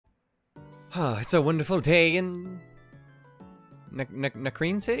Oh, it's a wonderful day in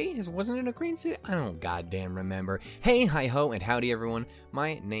Nakreen City? Wasn't it Nakreen City? I don't goddamn remember. Hey, hi-ho, and howdy, everyone.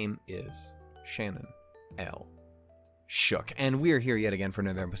 My name is Shannon L. Shook, and we are here yet again for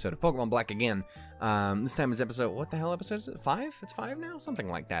another episode of Pokemon Black again. This time is episode, what the hell episode is it? 5? It's 5 now? Something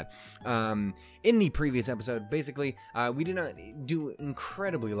like that. In the previous episode, basically, we did not do an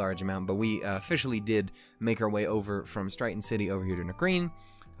incredibly large amount, but we officially did make our way over from Strighton City over here to Nakreen.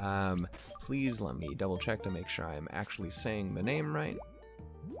 Please let me double check to make sure I'm actually saying the name right.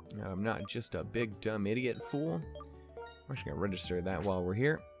 I'm not just a big dumb idiot fool. We're just gonna register that while we're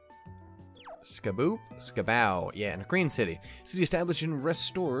here. Skaboop, Skabow, yeah, Nakreen City. City established in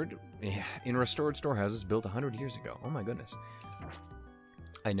restored storehouses built 100 years ago. Oh my goodness.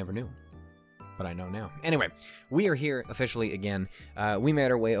 I never knew, but I know now. Anyway, we are here officially again. We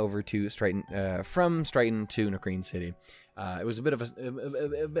made our way over to Strighton, from Strighton to Nakreen City. It was a bit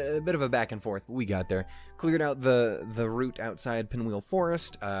of a back and forth, but we got there. Cleared out the route outside Pinwheel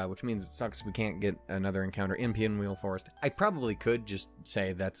Forest, which means it sucks we can't get another encounter in Pinwheel Forest. I probably could just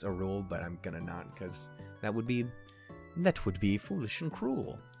say that's a rule, but I'm gonna not, because that would be foolish and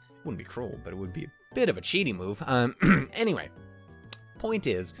cruel. It wouldn't be cruel, but it would be a bit of a cheating move. Anyway, point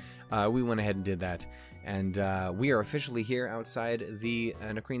is, we went ahead and did that, and we are officially here outside the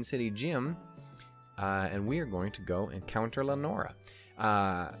Nakreen City gym. And we are going to go encounter Lenora.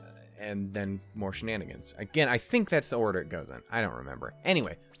 And then more shenanigans. Again, I think that's the order it goes in. I don't remember.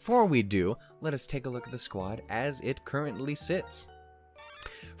 Anyway, before we do, let us take a look at the squad as it currently sits.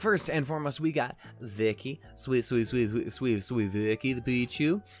 First and foremost, we got Vicky, sweet Vicky the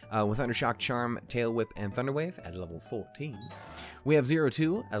Pichu, with Thundershock, Charm, Tail Whip, and Thunder Wave at level 14. We have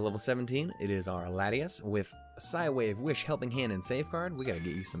 02 at level 17. It is our Latias with Psy Wave, Wish, Helping Hand, and Safeguard. We gotta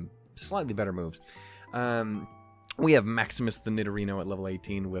get you some slightly better moves. We have Maximus the Nidorino at level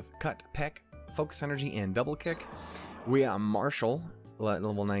 18 with Cut, Peck, Focus Energy, and Double Kick. We have Marshall at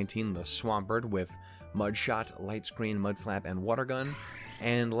level 19, the Swampert with Mud Shot, Light Screen, Mud Slap, and Water Gun.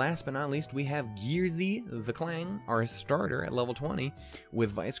 And last but not least, we have Gearsy the Clang, our starter at level 20,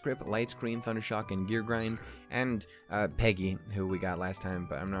 with Vice Grip, Light Screen, Thundershock, and Gear Grind, and Peggy, who we got last time,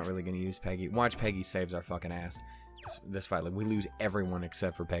 but I'm not really going to use Peggy. Watch Peggy saves our fucking ass. This fight, like, we lose everyone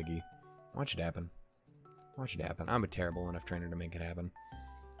except for Peggy. Watch it happen. Watch it happen. I'm a terrible enough trainer to make it happen.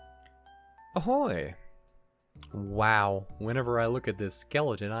 Ahoy! Wow, whenever I look at this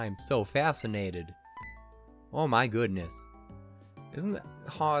skeleton, I am so fascinated. Oh my goodness. Isn't that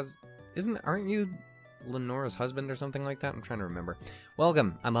Hawes? Aren't you Lenora's husband or something like that? I'm trying to remember.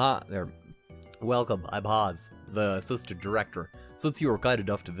 Welcome, I'm Welcome, I'm Hawes, the assistant director. Since you were kind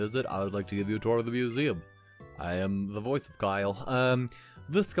enough to visit, I would like to give you a tour of the museum. I am the voice of Kyle.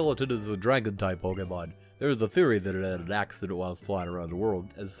 This skeleton is a dragon-type Pokemon. There is a theory that it had an accident while it was flying around the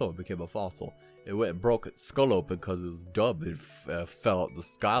world, and so it became a fossil. It went and broke its skull open because it's dumb. It fell out the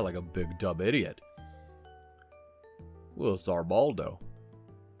sky like a big dumb idiot. Well, it's Armaldo.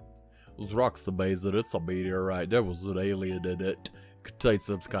 Those rocks amazing. It's a meteorite. There was an alien in it. It contains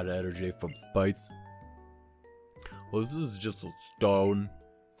some kind of energy from space. Well, this is just a stone.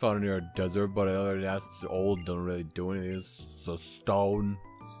 Found near a desert, but other than that, it's old, don't really do anything. It's a stone.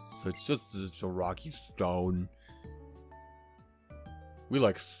 So it's just a rocky stone. We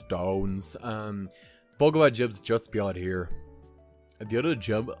like stones. Pokemon gym's just beyond here. At the end of the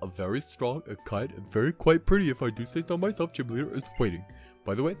gym, a very strong, a kind, and very quite pretty, if I do say so myself, gym leader is waiting.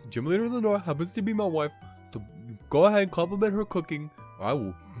 By the way, the gym leader Lenora happens to be my wife, so go ahead and compliment her cooking, or I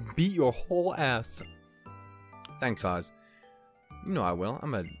will beat your whole ass. Thanks, Oz. You know I will.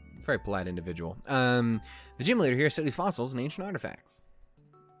 I'm a very polite individual. The gym leader here studies fossils and ancient artifacts.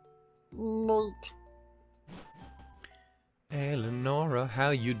 Neat. Hey, Lenora,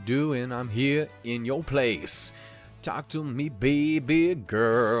 how you doing? I'm here in your place. Talk to me, baby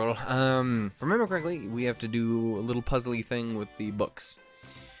girl. Remember correctly, we have to do a little puzzly thing with the books.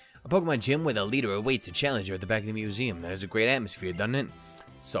 A Pokemon gym where the leader awaits a challenger at the back of the museum. That has a great atmosphere, doesn't it?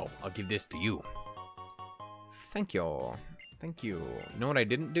 So, I'll give this to you. Thank you. Thank you. You know what I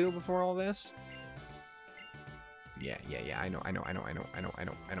didn't do before all this? Yeah, I know.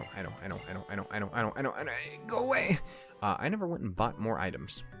 Go away. I never went and bought more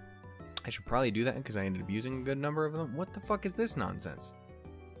items. I should probably do that because I ended up using a good number of them. What the fuck is this nonsense?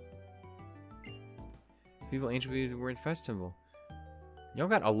 These people ancient were in festival. Y'all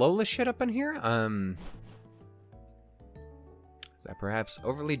got Alola shit up in here? Is that perhaps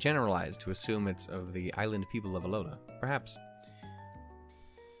overly generalized to assume it's of the island people of Alola? Perhaps.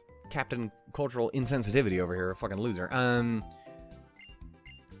 Captain Cultural Insensitivity over here, a fucking loser.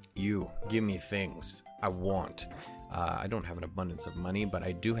 You give me things I want. I don't have an abundance of money, but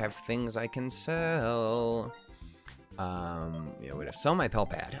I do have things I can sell. Yeah, wait, sell my pelt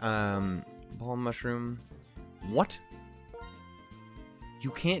pad. Ball mushroom. What?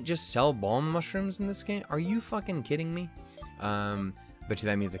 You can't just sell ball mushrooms in this game? Are you fucking kidding me? Bet you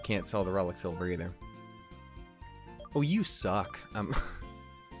that means I can't sell the relic silver either. Oh, you suck.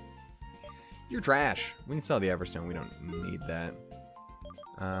 You're trash. We can sell the Everstone. We don't need that.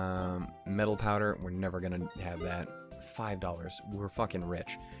 Metal powder. We're never gonna have that. $5. We're fucking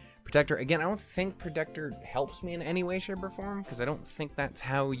rich. Protector. Again, I don't think Protector helps me in any way, shape, or form, because I don't think that's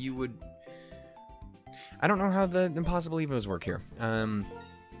how you would... I don't know how the impossible evos work here.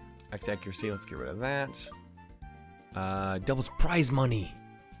 X accuracy. Let's get rid of that. Doubles prize money.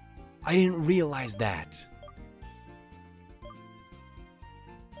 I didn't realize that.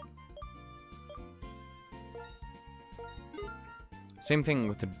 Same thing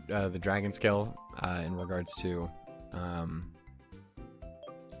with the dragon skill in regards to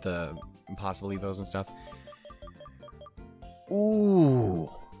the impossible evos and stuff.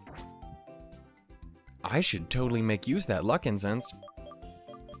 Ooh. I should totally make use of that luck incense.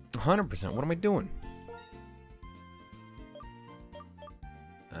 100%. What am I doing?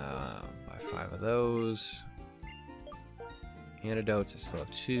 Buy 5 of those. Antidotes. I still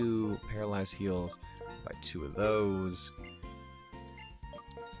have 2. Paralyzed heals. Buy 2 of those.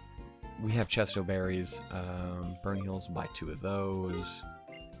 We have chesto berries. Burn heals. We'll buy 2 of those.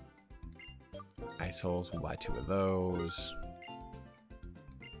 Ice holes. We'll buy 2 of those.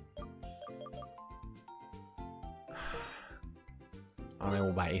 I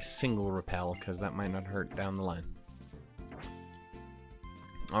will buy a single repel, because that might not hurt down the line.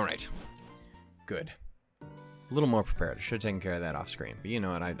 Alright. Good. A little more prepared. I should have taken care of that off screen. But you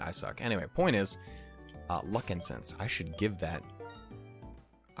know what? I suck. Anyway, point is, luck incense. I should give that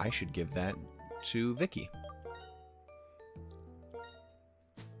to Vicky.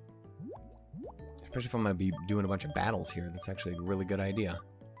 Especially if I'm going to be doing a bunch of battles here. That's actually a really good idea.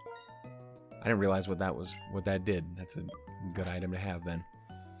 I didn't realize what that did. That's a good item to have then.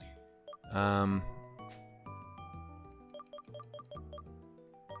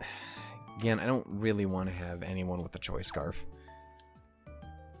 Again, I don't really want to have anyone with the choice scarf.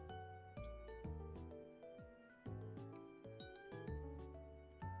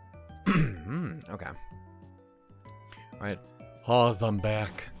 Okay. Alright. Hawes, I'm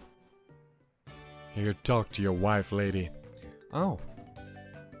back. Here, talk to your wife, lady. Oh.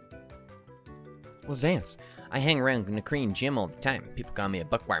 Let's dance. I hang around Nakreen Gym all the time. People call me a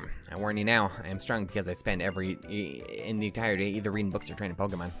bookworm. I warn you now, I am strong because I spend in the entire day either reading books or training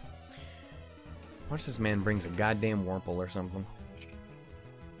Pokemon. Watch this man brings a goddamn Wurmple or something.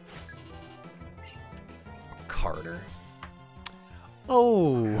 Carter.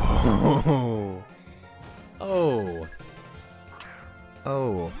 Oh. Oh.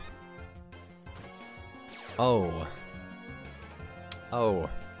 Oh. Oh. Oh.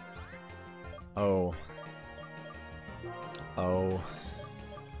 Oh. Oh.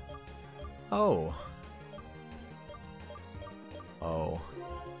 Oh. Oh.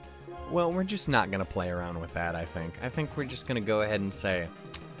 Well, we're just not gonna play around with that, I think. I think we're just gonna go ahead and say,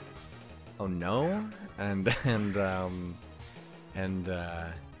 oh no? I'm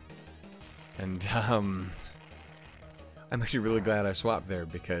actually really glad I swapped there,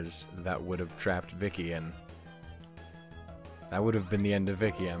 because that would have trapped Vicky, and that would have been the end of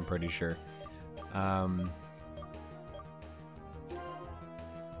Vicky, I'm pretty sure. You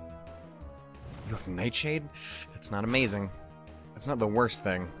have Nightshade? That's not amazing. That's not the worst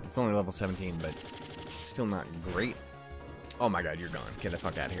thing. It's only level 17, but it's still not great. Oh my god, you're gone. Get the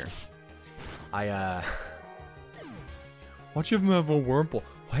fuck out of here. Watch him have a Wurmple.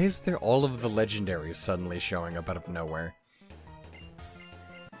 Why is there all of the legendaries suddenly showing up out of nowhere?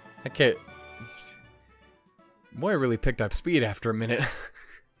 Okay. Boy, I really picked up speed after a minute.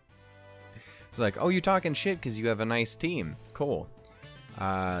 It's like, oh, you talking shit because you have a nice team. Cool.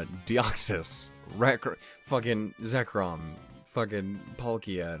 Deoxys. Fucking Zekrom. Fucking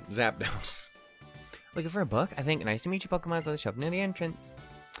Palkia. Zapdos. Looking for a book? I think nice to meet you, Pokemon at the shop near the entrance.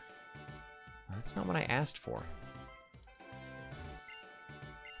 That's not what I asked for.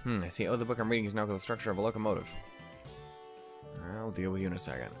 I see. Oh, the book I'm reading is now called The Structure of a Locomotive. I'll deal with you in a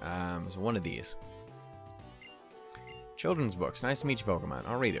second. So one of these. Children's books. Nice to meet you, Pokemon.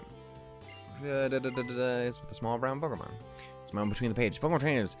 I'll read it. It's with the small brown Pokemon. It's mounted between the pages. Pokemon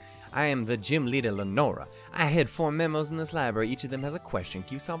trainers. I am the gym leader, Lenora. I had 4 memos in this library. Each of them has a question.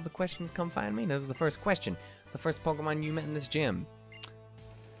 Can you solve the questions? Come find me. This is the first question. It's the first Pokemon you met in this gym.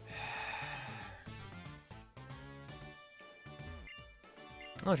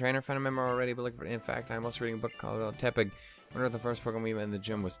 Hello, trainer. Found a memo already, but in fact, I'm also reading a book called Tepig. I wonder if the first Pokemon we met in the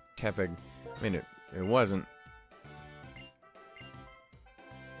gym was Tepig. I mean, it wasn't.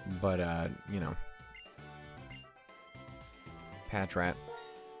 But, you know. Patrat.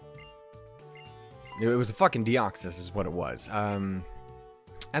 It was a fucking Deoxys is what it was.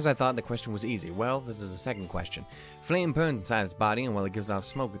 As I thought, the question was easy. Well, this is a second question. Flame burns inside its body, and while it gives off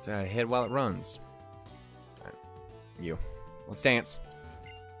smoke, it's head while it runs. Right. You. Let's dance.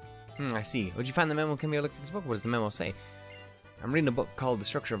 I see. Would you find the memo? Can we look at this book? What does the memo say? I'm reading a book called The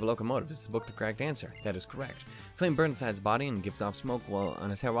Structure of a Locomotive. Is this book the correct answer? That is correct. Flame burns inside its body and gives off smoke on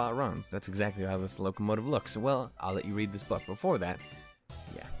its head while it runs. That's exactly how this locomotive looks. Well, I'll let you read this book. Before that,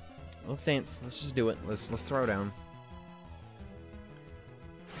 yeah. Let's dance. Let's just do it. Let's throw down.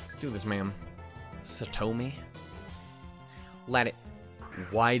 Let's do this, ma'am. Satomi. Let it.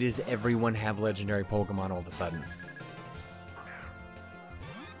 Why does everyone have legendary Pokemon all of a sudden?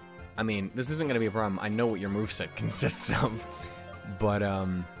 I mean, this isn't going to be a problem. I know what your moveset consists of. But,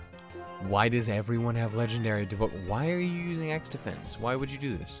 why does everyone have legendary Pokemon? Why are you using X defense? Why would you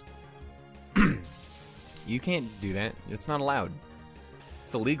do this? You can't do that. It's not allowed.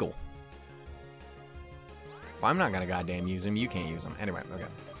 It's illegal. If I'm not going to goddamn use him, you can't use him. Anyway, okay.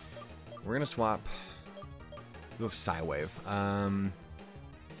 We're going to swap. We have Psywave. Damn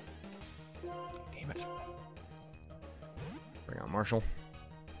it. Bring on Marshall.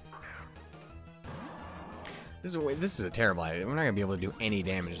 This is a terrible idea. We're not gonna be able to do any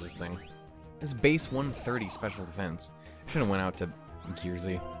damage to this thing. This is base 130 special defense. Should have went out to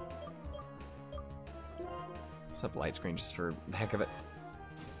Gearsy. What's up, light screen, just for the heck of it.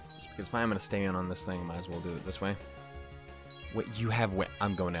 Just because if I'm gonna stay in on this thing, I might as well do it this way. Wait, you have wait.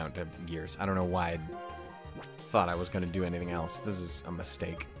 I'm going out to Gears. I don't know why I thought I was gonna do anything else. This is a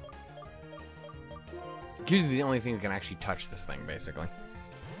mistake. Gears is the only thing that can actually touch this thing, basically.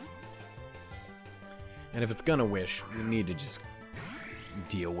 And if it's gonna wish, we need to just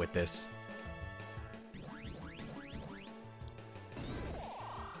deal with this.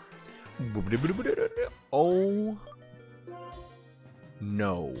 Oh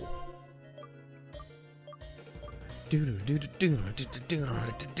no.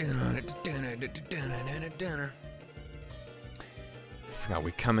 Forgot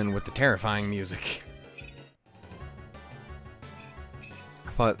we come in with the terrifying music.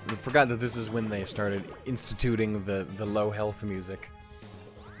 I forgot that this is when they started instituting the low health music.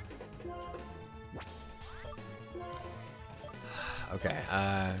 Okay,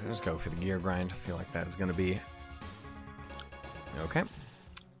 let's go for the gear grind. I feel like that is going to be... Okay.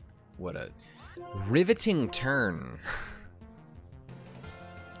 What a riveting turn.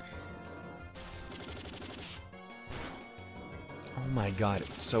 Oh my god,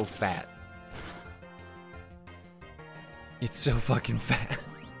 it's so fat. It's so fucking fat.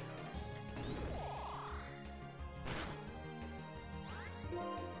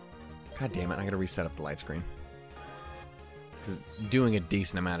 God damn it, I gotta reset up the light screen. Because it's doing a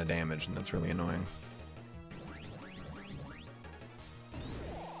decent amount of damage, and that's really annoying.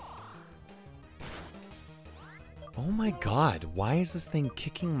 Oh my god, why is this thing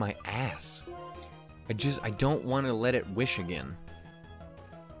kicking my ass? I don't want to let it wish again.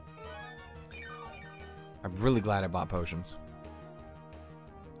 I'm really glad I bought potions.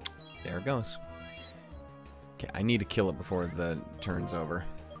 There it goes. Okay, I need to kill it before the turn's over.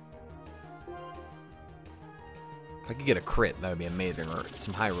 If I could get a crit, that would be amazing, or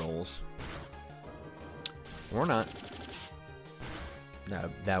some high rolls. Or not.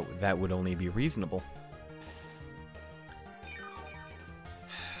 That would only be reasonable.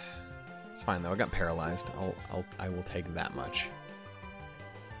 It's fine though, I got paralyzed. I will take that much.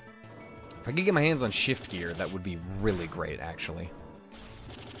 If I could get my hands on shift gear, that would be really great, actually.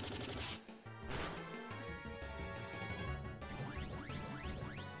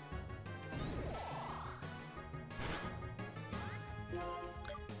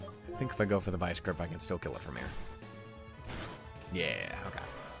 I think if I go for the vice grip, I can still kill it from here. Yeah, okay.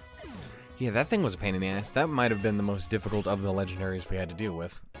 Yeah, that thing was a pain in the ass. That might have been the most difficult of the legendaries we had to deal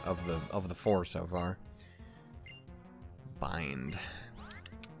with, of the four so far. Bind.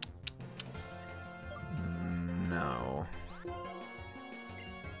 No.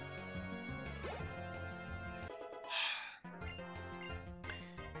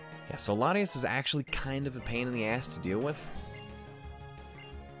 Yeah, so Latias is actually kind of a pain in the ass to deal with.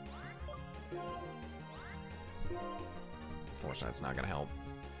 Foresight's not gonna help.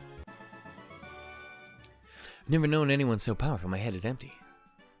 I've never known anyone so powerful. My head is empty.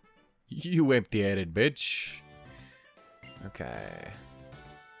 You empty-headed bitch. Okay.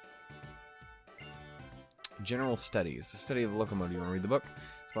 General studies. The study of locomotive. You want to read the book?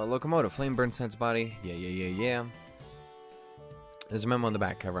 It's about locomotive. Flame burns inside its body. Yeah. There's a memo on the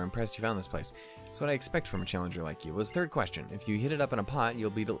back cover. I'm impressed you found this place. It's what I expect from a challenger like you. Was third question. If you heat it up in a pot, it'll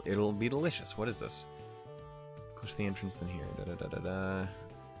be delicious. What is this? Close to the entrance than here.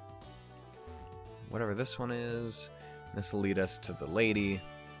 Whatever this one is. This will lead us to the lady.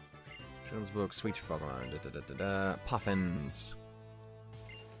 Children's book, sweets for Pokemon. Puffins.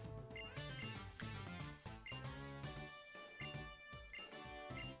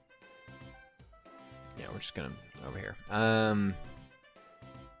 Yeah, we're just gonna over here.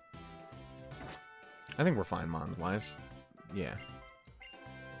 I think we're fine, Mon-wise. Yeah.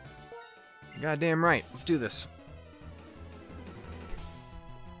 Goddamn right. Let's do this.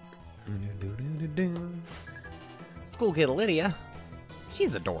 School kid Lydia.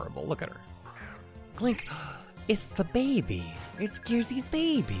 She's adorable. Look at her. Clink. It's the baby. It's Gearsy's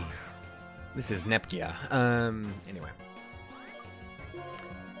baby. This is Nepkia. Anyway.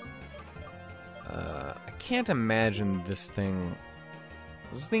 I can't imagine this thing.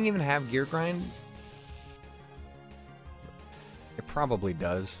 Does this thing even have gear grind? It probably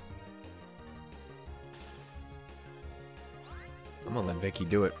does. I'm gonna let Vicky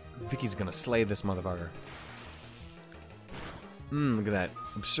do it. Vicky's gonna slay this motherfucker. Look at that.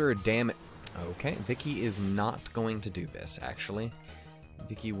 Absurd, damn it. Okay, Vicky is not going to do this, actually.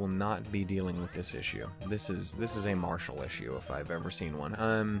 Vicky will not be dealing with this issue. This is a Marshall issue, if I've ever seen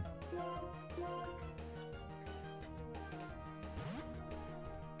one.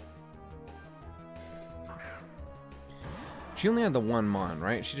 She only had the one Mon,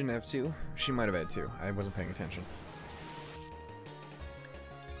 right? She didn't have two? She might have had two. I wasn't paying attention.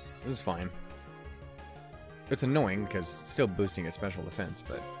 This is fine. It's annoying because it's still boosting its special defense,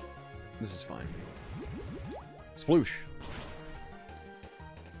 but this is fine. Sploosh.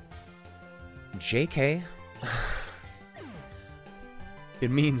 JK?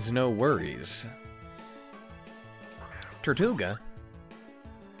 It means no worries. Tortuga?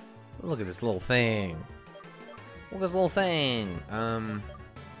 Look at this little thing. Look at this little thing. I'm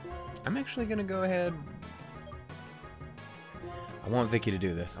actually gonna go ahead. I want Vicky to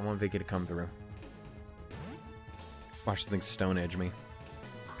do this. I want Vicky to come through. Watch this thing stone edge me.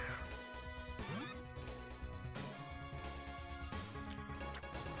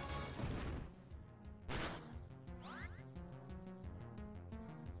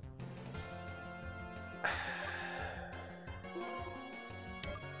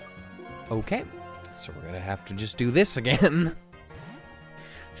 Okay. So we're gonna have to just do this again.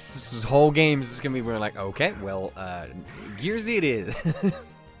 This whole game is gonna be we're like, okay, well, Gearsy it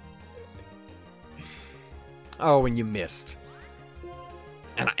is. Oh, and you missed.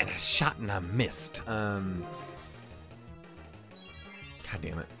 And I shot and I missed. God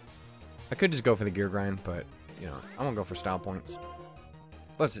damn it. I could just go for the gear grind, but you know, I won't go for style points.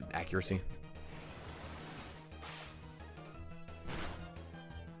 Plus accuracy.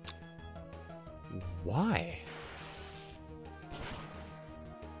 Why?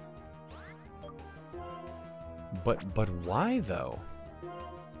 But why though?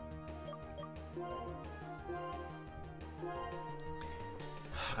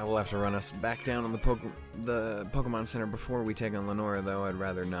 I will have to run us back down on the Pokemon Center before we take on Lenora, though. I'd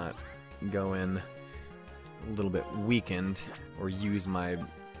rather not go in a little bit weakened or use my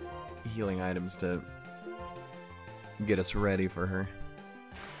healing items to get us ready for her.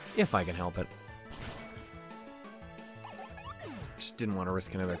 If I can help it. Just didn't want to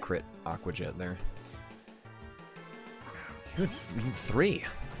risk another crit Aqua Jet there. Three.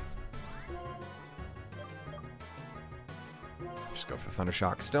 Just go for Thunder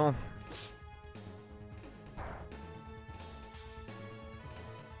Shock still.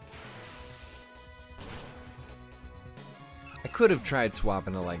 I could have tried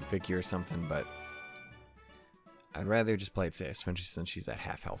swapping to like Vicky or something, but I'd rather just play it safe, especially since she's at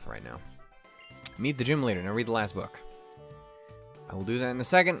half health right now. Meet the gym leader. Now read the last book. I will do that in a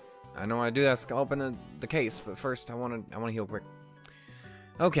second. I know I do that. I'll open the case, but first I want to heal quick.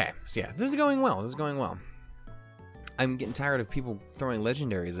 Okay, so yeah, this is going well. This is going well. I'm getting tired of people throwing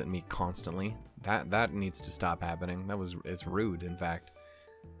legendaries at me constantly. That needs to stop happening. It's rude, in fact.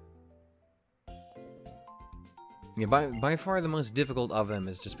 Yeah, by far the most difficult of them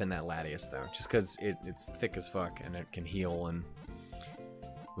has just been that Latias, though, just because it's thick as fuck and it can heal and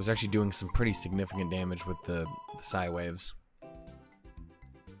was actually doing some pretty significant damage with the Psy waves.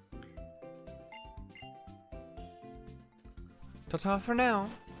 Ta-ta for now.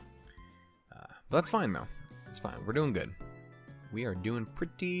 But that's fine, though. It's fine. We're doing good. We are doing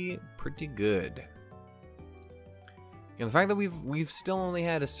pretty good. You know, the fact that we've still only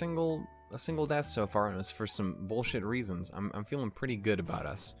had a single single death so far, and it was for some bullshit reasons. I'm feeling pretty good about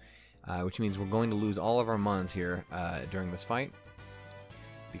us, which means we're going to lose all of our mons here during this fight,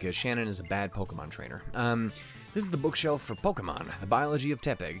 because Shannon is a bad Pokemon trainer. This is the bookshelf for Pokemon, the biology of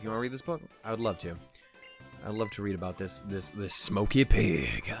Tepig. You want to read this book? I would love to. I'd love to read about this smoky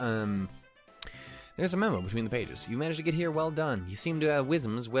pig. There's a memo between the pages. You managed to get here, well done. You seem to have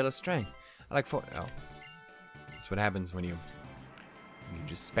wisdom as well as strength. Oh, that's what happens when you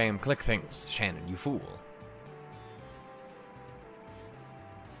just spam click things, Shannon, you fool.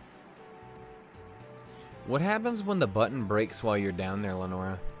 What happens when the button breaks while you're down there,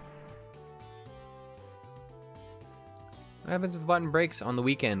 Lenora? What happens if the button breaks on the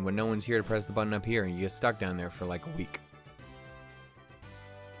weekend when no one's here to press the button up here and you get stuck down there for like a week?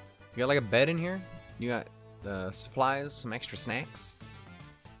 You got like a bed in here? You got supplies, some extra snacks?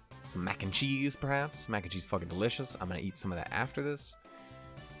 Some mac and cheese, perhaps? Mac and cheese fucking delicious. I'm gonna eat some of that after this.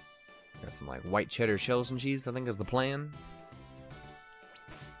 Got some like white cheddar shells and cheese, I think is the plan.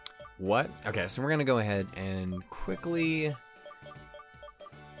 What? Okay, so we're gonna go ahead and quickly...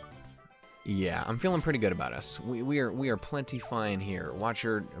 Yeah, I'm feeling pretty good about us. We are plenty fine here. Watch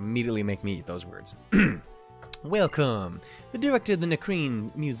her immediately make me eat those words. Welcome! The director of the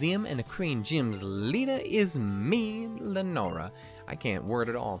Nakreen Museum and Nakreen Gym's leader is me, Lenora. I can't word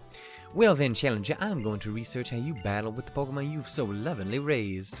at all. Well then, Challenger, I'm going to research how you battle with the Pokemon you've so lovingly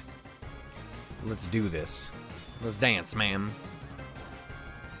raised. Let's do this. Let's dance, ma'am.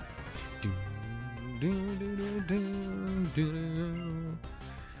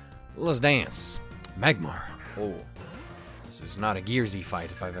 Let's dance. Magmar. Oh, this is not a Gearsy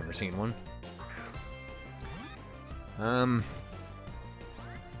fight if I've ever seen one.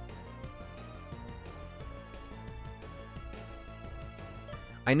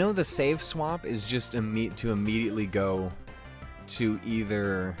 I know the save swap is just to immediately go to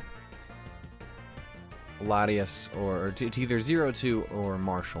either Latias or to either 02 or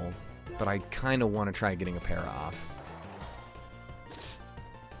Marshall, but I kind of want to try getting a para off.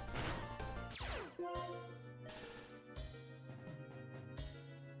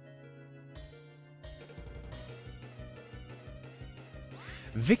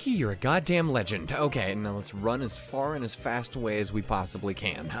 Vicky, you're a goddamn legend. Okay, now let's run as far and as fast away as we possibly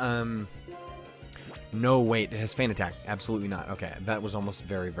can. No, wait, it has Feint Attack. Absolutely not. Okay, that was almost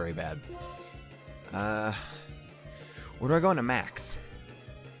very, very bad. Where do I go into Max?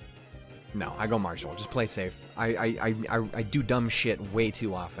 No, I go Marshall. Just play safe. I do dumb shit way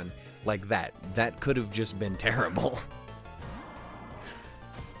too often. Like that. That could have just been terrible.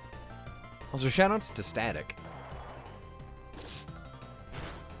 Also, shoutouts to Static.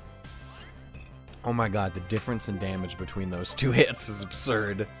 Oh my god, the difference in damage between those two hits is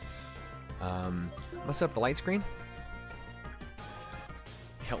absurd. Let's set up the light screen.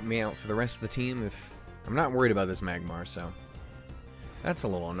 Help me out for the rest of the team if... I'm not worried about this Magmar, so... That's a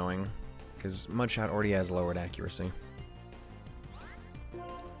little annoying, because Mudshot already has lowered accuracy.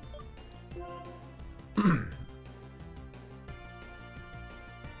 And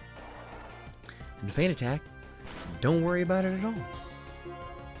Feint Attack, don't worry about it at all.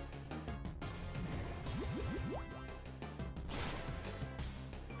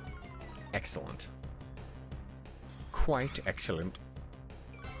 Excellent. Quite excellent.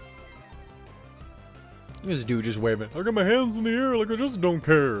 This dude just waving. I got my hands in the air like I just don't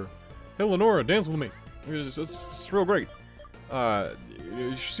care. Hey, Lenora, dance with me. It's real great.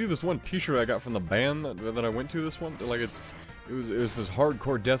 You see this one T-shirt I got from the band that I went to this one? Like it was this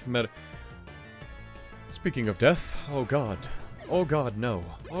hardcore death metal. Speaking of death, oh god. Oh god, no.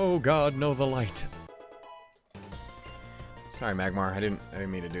 Oh god, no, the light. Sorry, Magmar, I didn't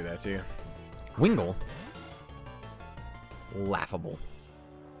mean to do that to you. Wingull? Laughable.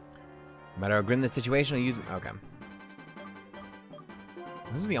 No matter how grim the situation, I'll use... Okay.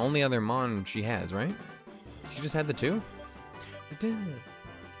 This is the only other Mon she has, right? She just had the two?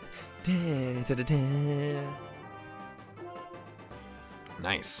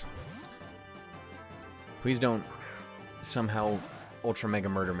 Nice. Please don't somehow Ultra Mega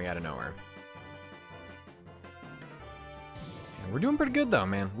Murder me out of nowhere. We're doing pretty good though,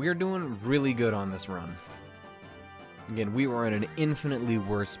 man. We are doing really good on this run. Again, we were in an infinitely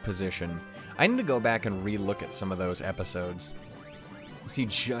worse position. I need to go back and re-look at some of those episodes. See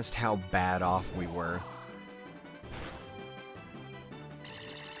just how bad off we were.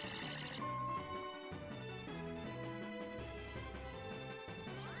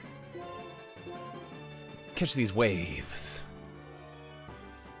 Catch these waves.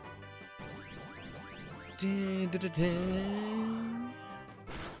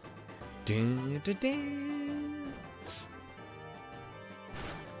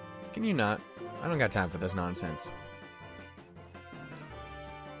 Can Can you not? I don't got time for this nonsense.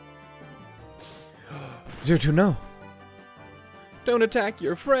 02, no. Don't attack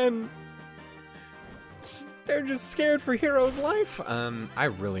your friends. They're just scared for Hero's life. I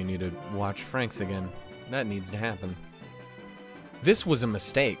really need to watch Frank's again. That needs to happen. This was a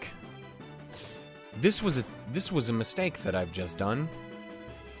mistake. This was a mistake that I've just done.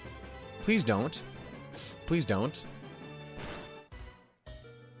 Please don't. Please don't.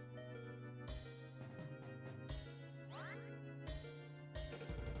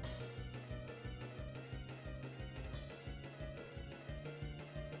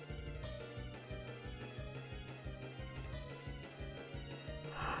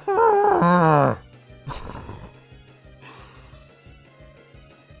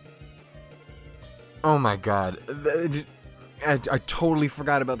 Oh my god. I totally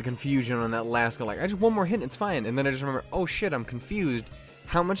forgot about the confusion on that last go. Like, I just one more hit and it's fine. And then I just remember, oh shit, I'm confused.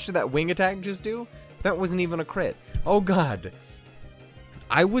 How much did that wing attack just do? That wasn't even a crit. Oh god.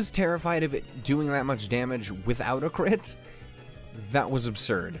 I was terrified of it doing that much damage without a crit. That was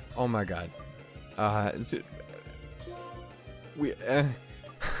absurd. Oh my god.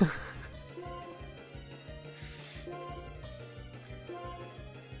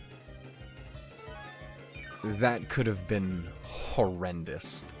 That could have been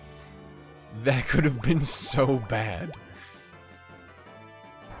horrendous. That could have been so bad.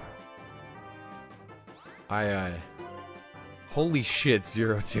 Holy shit,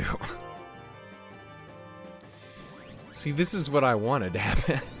 02. See, this is what I wanted to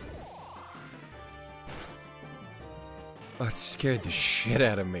happen. Oh, it scared the shit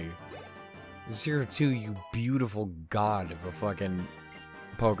out of me. 02, you beautiful god of a fucking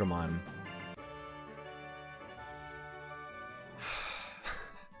Pokemon.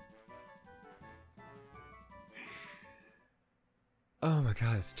 Oh my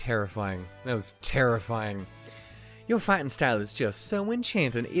god, it's terrifying. That was terrifying. Your fighting style is just so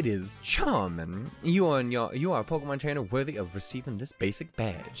enchanting. It is charming. You are a Pokemon trainer worthy of receiving this basic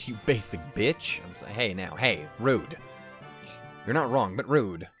badge. You basic bitch. I'm saying, hey now, hey, rude. You're not wrong, but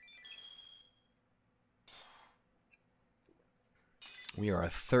rude. We are a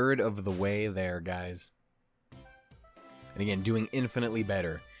third of the way there, guys. And again, doing infinitely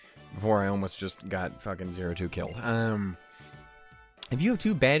better. Before I almost just got fucking 02 killed. If you have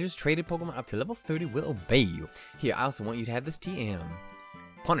 2 badges, traded Pokemon up to level 30 will obey you. Here, I also want you to have this TM.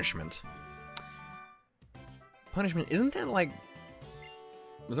 Punishment. Punishment, isn't that like...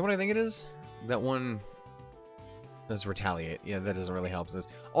 Is that what I think it is? That one... That's Retaliate. Yeah, that doesn't really help us.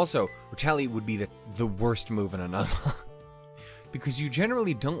 Also, Retaliate would be the worst move in a Nuzlocke. Because you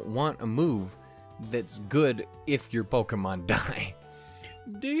generally don't want a move that's good if your Pokemon die.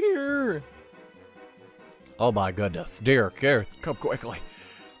 Dear! Oh my goodness, dear Gareth, come quickly.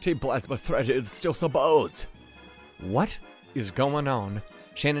 Team Plasma Threat is still supposed. What is going on?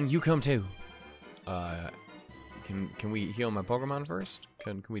 Shannon, you come too. Can we heal my Pokemon first?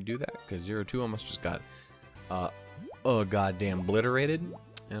 Can we do that? Because 02 almost just got goddamn obliterated,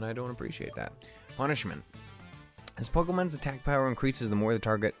 and I don't appreciate that. Punishment. As Pokemon's attack power increases, the more the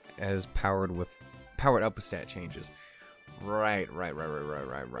target is powered up with stat changes. Right.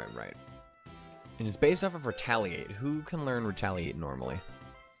 And it's based off of Retaliate. Who can learn Retaliate normally?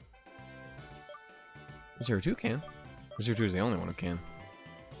 02 can. 02 is the only one who can.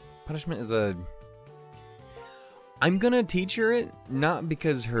 Punishment is a... I'm gonna teach her it, not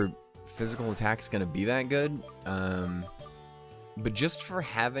because her physical attack's gonna be that good, but just for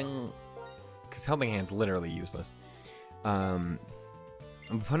having... Because Helping Hand's literally useless. Punishment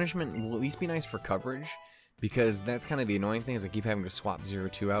will at least be nice for coverage. Because that's kind of the annoying thing, is I keep having to swap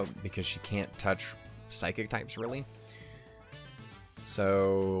 02 out because she can't touch psychic types, really.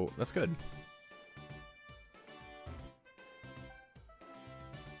 So, that's good.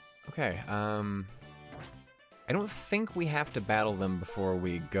 Okay, I don't think we have to battle them before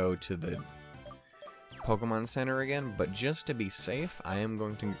we go to the Pokemon Center again, but just to be safe, I am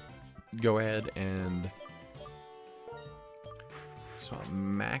going to go ahead and swap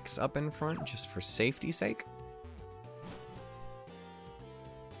Max up in front, just for safety's sake.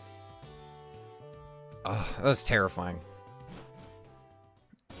 Oh, that's terrifying.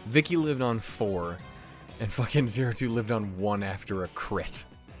 Vicky lived on 4, and fucking 02 lived on 1 after a crit.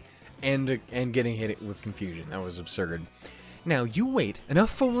 And getting hit with confusion. That was absurd. Now, you wait. Enough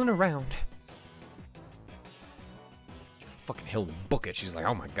fooling around. Fucking Hilda book it. She's like,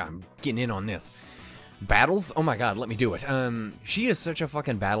 oh my god, I'm getting in on this. Battles? Oh my god, let me do it. She is such a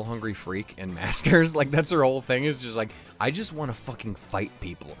fucking battle-hungry freak in Masters. Like, that's her whole thing, is just like, I just want to fucking fight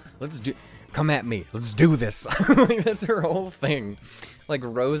people. Come at me. Let's do this. Like, that's her whole thing. Like,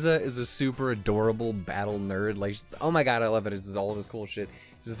 Rosa is a super adorable battle nerd. Like, oh my god, I love it. It's all this cool shit.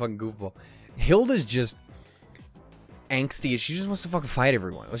 She's a fucking goofball. Hilda's just angsty. She just wants to fucking fight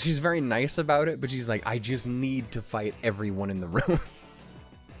everyone. She's very nice about it, but she's like, I just need to fight everyone in the room.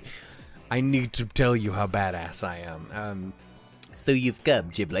 I need to tell you how badass I am. So you've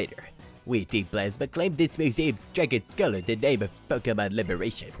come, Giblator. We take plasma, claim this museum's dragon skull in the name of Pokemon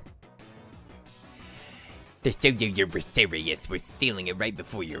liberation. To show you you're serious, we're stealing it right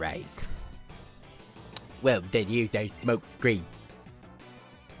before your eyes. Well, then here's our smoke screen.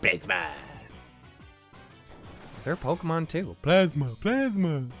 Plasma! They're Pokemon too. Plasma,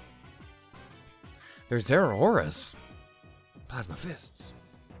 plasma. There's Zerahoras. Plasma Fists.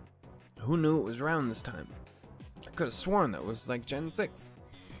 Who knew it was around this time? I could have sworn that was like Gen 6.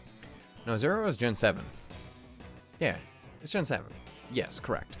 No, Zero is Gen 7. Yeah, it's Gen 7. Yes,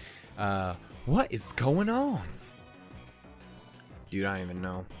 correct. What is going on? Dude, I don't even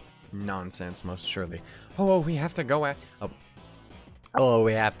know. Nonsense, most surely. Oh, we have to go at... Oh,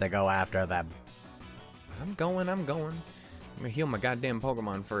 we have to go after them. I'm going. I'm gonna heal my goddamn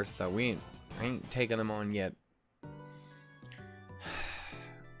Pokemon first, though. I ain't taking them on yet.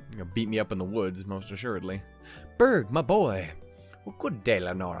 You're gonna beat me up in the woods, most assuredly. Berg, my boy. Well, good day,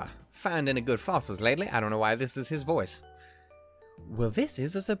 Lenora. Find any good fossils lately? I don't know why this is his voice. Well, this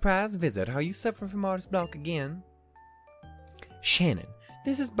is a surprise visit. Are you suffering from artist block again? Shannon,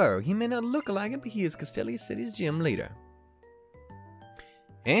 this is Berg. He may not look like it, but he is Castelia City's gym leader.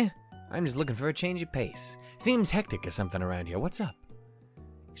 I'm just looking for a change of pace. Seems hectic or something around here. What's up?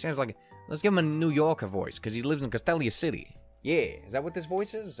 He sounds like... Let's give him a New Yorker voice, because he lives in Castelia City. Yeah, is that what this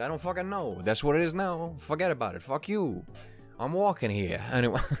voice is? I don't fucking know. That's what it is now. Forget about it. Fuck you. I'm walking here.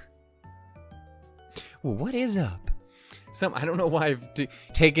 Anyway. Well, what is up? I don't know why I've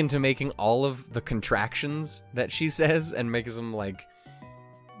taken to making all of the contractions that she says and makes them, like,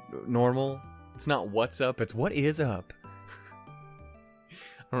 normal. It's not what's up, it's what is up.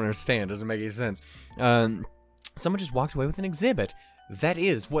 I don't understand. Doesn't make any sense. Someone just walked away with an exhibit. That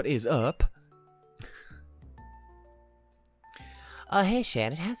is what is up. Oh, hey,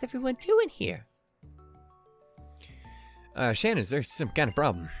 Shannon. How's everyone doing here? Shannon, is there some kind of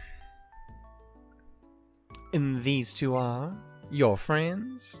problem? And these two are your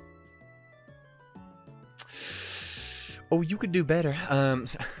friends? Oh, you could do better. You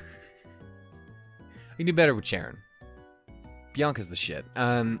can do better with Sharon. Bianca's the shit.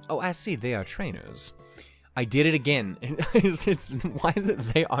 Oh, I see. They are trainers. I did it again. Why is it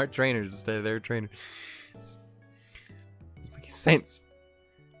they are trainers instead of they're trainers? It makes sense.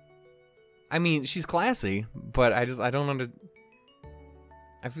 I mean, she's classy, but I don't understand.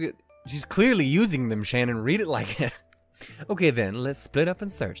 I forget. She's clearly using them, Shannon. Read it like it. Okay, then. Let's split up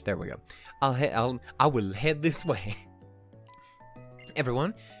and search. There we go. I will head this way.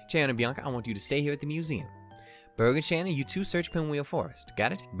 Everyone, Shannon and Bianca, I want you to stay here at the museum. Berg and Shannon, you two search Pinwheel Forest.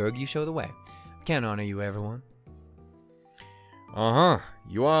 Got it? Berg, you show the way. Count on you, everyone. Uh-huh.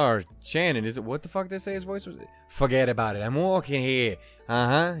 You are Shannon. Is it what the fuck they say his voice was? Forget about it. I'm walking here.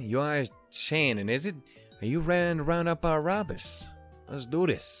 Uh-huh. You are Shannon, is it? Are you ready to round up our robbers? Let's do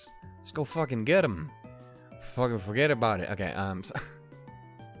this. Let's go fucking get them. Fucking forget about it. Okay, so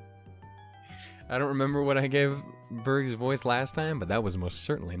I don't remember what I gave Berg's voice last time, but that was most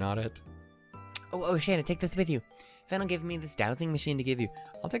certainly not it. Oh, Shannon, take this with you. If I don't give me this dowsing machine to give you.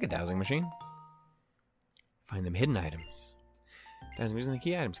 I'll take a dowsing machine. Find them hidden items. Dowsing machine in the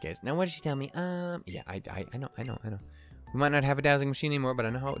key items case. Now, what did she tell me? Yeah, I know. We might not have a dowsing machine anymore, but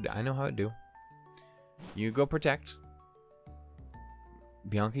I know how it do. You go protect.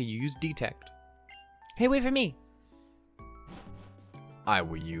 Bianca, you use detect. Hey, wait for me. I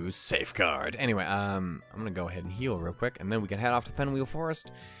will use safeguard. Anyway, I'm gonna go ahead and heal real quick, and then we can head off to Pinwheel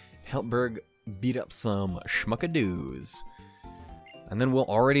Forest, help Berg beat up some schmuckadoos. And then we'll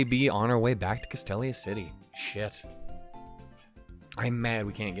already be on our way back to Castelia City. Shit. I'm mad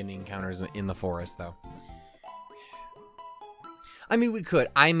we can't get any encounters in the forest, though. I mean, we could.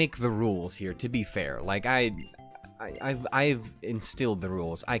 I make the rules here, to be fair. Like, I've instilled the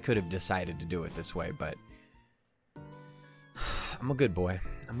rules. I could have decided to do it this way, but I'm a good boy.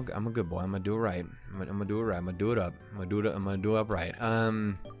 I'm a good boy. I'm gonna do it right. I'm gonna do it right. I'm gonna do it up. I'm gonna do it up right.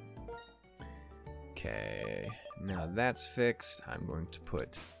 Okay. Now that's fixed. I'm going to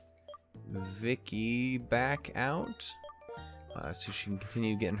put Vicky back out, so she can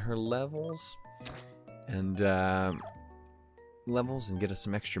continue getting her levels. And levels and get us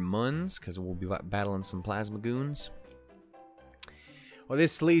some extra muns, because we'll be battling some plasma goons. Well,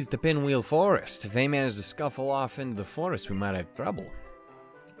 this leads to Pinwheel Forest. If they manage to scuffle off into the forest, we might have trouble.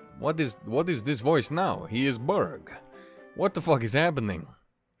 What is this voice now? He is Berg. What the fuck is happening?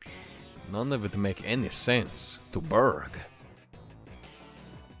 None of it make any sense to Berg.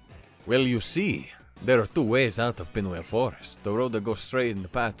 Well, you see, there are two ways out of Pinwheel Forest. The road that goes straight and the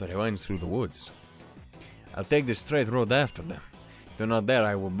path that winds through the woods. I'll take the straight road after them. If they're not there,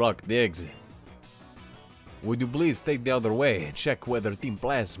 I will block the exit. Would you please take the other way and check whether Team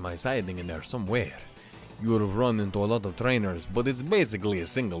Plasma is hiding in there somewhere? You have run into a lot of trainers, but it's basically a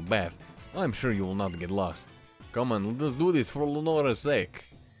single path. I'm sure you will not get lost. Come on, let's do this for Lenora's sake.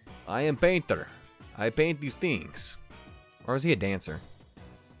 I am painter. I paint these things. Or is he a dancer?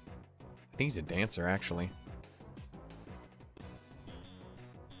 I think he's a dancer, actually.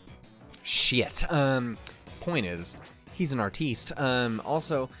 Shit. Point is, he's an artiste.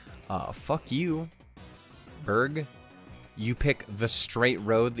 Also, fuck you, Berg. You pick the straight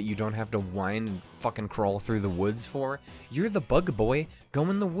road that you don't have to wind and fucking crawl through the woods for. You're the bug boy. Go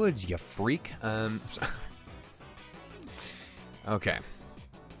in the woods, you freak. Okay.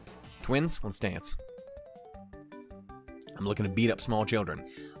 Twins, let's dance. I'm looking to beat up small children.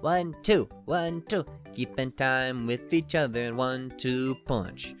 1, 2, 1, 2. Keeping time with each other. 1, 2,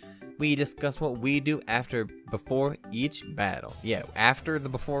 punch. We discuss what we do before each battle. Yeah, after the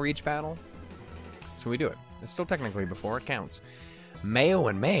before each battle. So we do it. It's still technically before, it counts. Mayo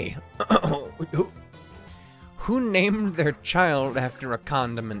and May. Who named their child after a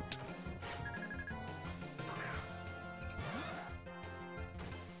condiment?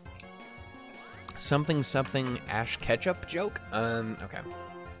 Something ash ketchup joke? Okay.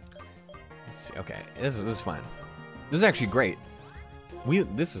 Let's see. Okay, this is fine. This is actually great.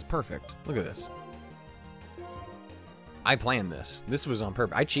 This is perfect. Look at this. I planned this. This was on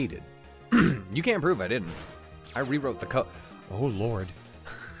purpose. I cheated. You can't prove I didn't. I rewrote the code. Oh lord.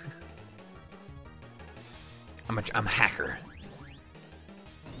 I'm a hacker.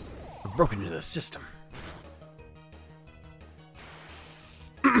 I've broken into the system.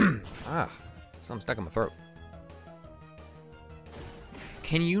 Something stuck in my throat.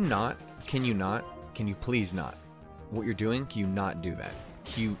 Can you please not? What you're doing, can you not do that?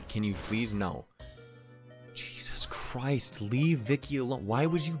 Can you please no? Jesus Christ, leave Vicky alone. Why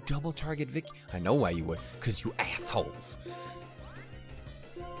would you double target Vicky? I know why you would. Because you assholes.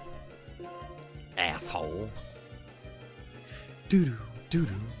 Asshole. Doo-doo,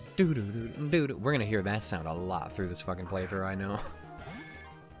 doo-doo, doo-doo, doo-doo. We're gonna hear that sound a lot through this fucking playthrough, I know.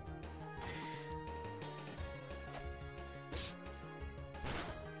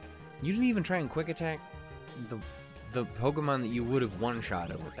 You didn't even try and quick attack the Pokemon that you would have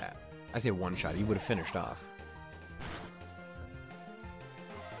one-shotted with that. I say one-shot, you would have finished off.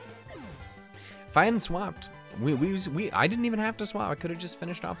 If I hadn't swapped, I didn't even have to swap. I could have just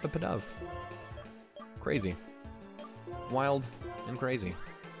finished off the Pidove. Crazy. Wild and crazy.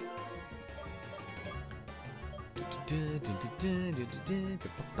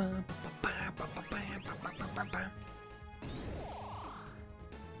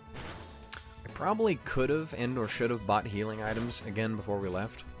 Probably could have and or should have bought healing items again before we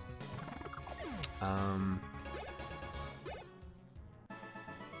left.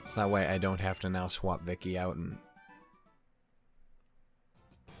 So that way I don't have to now swap Vicky out and...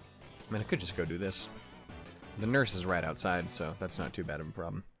 I mean, I could just go do this. The nurse is right outside, so that's not too bad of a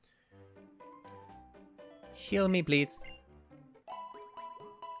problem. Heal me, please.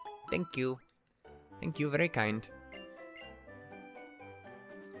 Thank you. Thank you, very kind.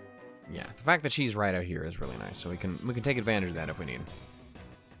 Yeah, the fact that she's right out here is really nice, so we can take advantage of that if we need.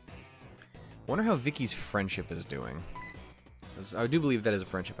 Wonder how Vicky's friendship is doing. 'Cause I do believe that is a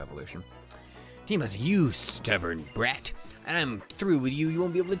friendship evolution. Team us, you stubborn brat. And I'm through with you. You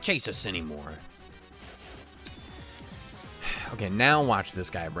won't be able to chase us anymore. Okay, now watch this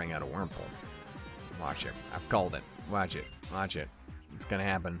guy bring out a Wurmple. Watch it. I've called it. Watch it. Watch it. It's gonna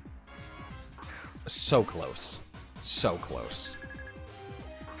happen. So close. So close.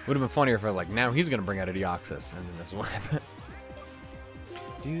 Would have been funnier if I was like, now he's gonna bring out a Deoxys, and then this will happen.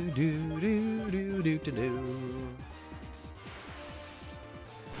 Do do do do do do do.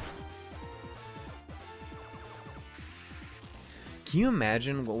 Can you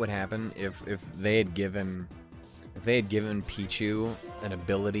imagine what would happen if they had given Pichu an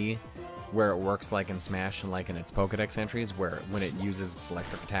ability where it works like in Smash and like in its Pokedex entries, where when it uses its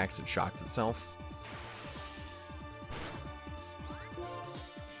electric attacks, it shocks itself?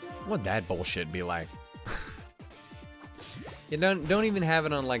 What'd that bullshit be like? You don't even have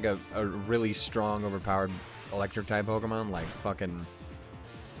it on like a really strong, overpowered electric type Pokemon, like fucking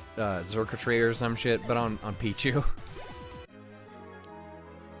Xurkitree or some shit, but on Pichu.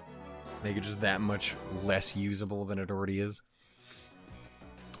 Make it just that much less usable than it already is.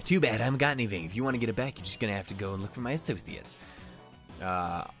 Too bad I haven't got anything. If you want to get it back, you're just gonna have to go and look for my associates.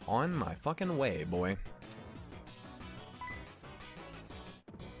 On my fucking way, boy.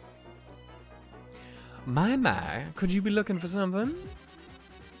 My, could you be looking for something?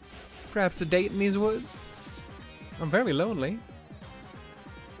 Perhaps a date in these woods? I'm very lonely.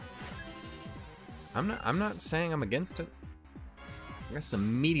 I'm not saying I'm against it. I got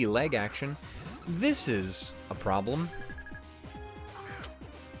some meaty leg action. This is a problem.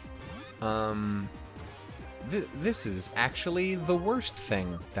 This is actually the worst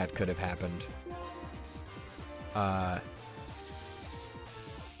thing that could have happened.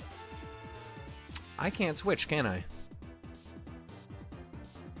 I can't switch, can I?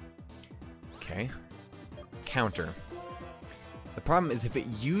 Okay. Counter. The problem is if it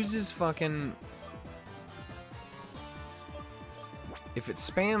uses fucking... If it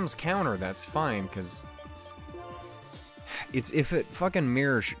spams counter, that's fine, because... It's if it fucking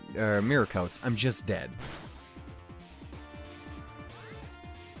mirror coats, I'm just dead.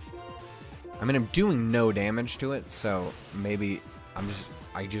 I mean, I'm doing no damage to it, so maybe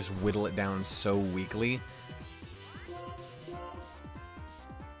I just whittle it down so weakly.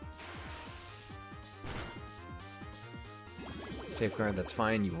 Safeguard, that's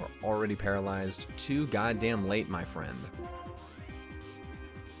fine. You are already paralyzed. Too goddamn late, my friend.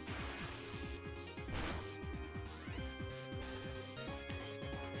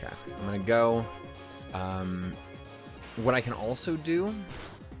 Okay, I'm gonna go. What I can also do...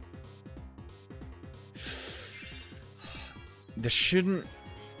 This shouldn't...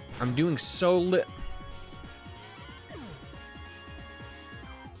 I'm doing so lit...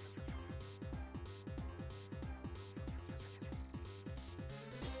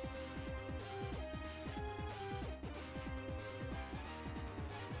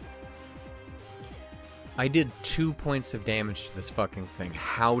 I did 2 points of damage to this fucking thing.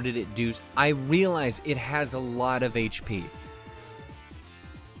 How did it do... I realize it has a lot of HP.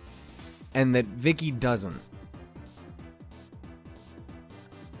 And that Vicky doesn't.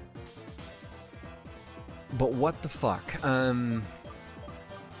 But what the fuck?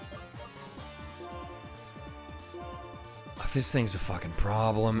 This thing's a fucking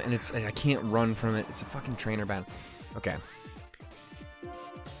problem, and I can't run from it. It's a fucking trainer battle. Okay.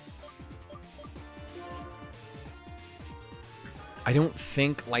 I don't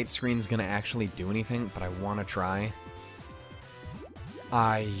think Light Screen's gonna actually do anything, but I want to try.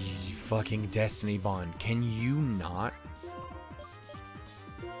 Fucking Destiny Bond. Can you not?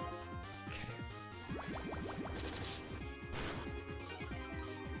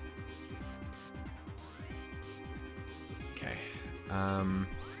 Okay. I'm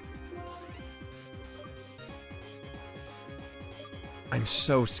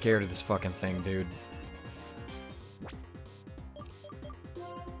so scared of this fucking thing, dude.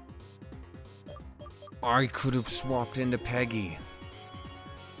 I could have swapped into Peggy.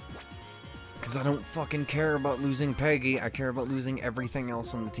 Because I don't fucking care about losing Peggy. I care about losing everything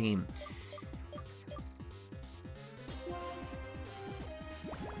else on the team.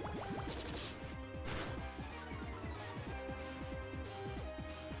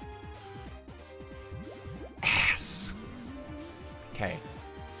 Ass. Okay.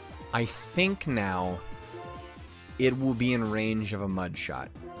 I think now it will be in range of a mud shot.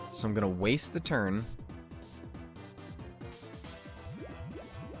 So I'm going to waste the turn.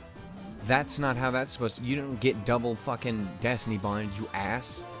 That's not how that's supposed to... You don't get double fucking Destiny Bond, you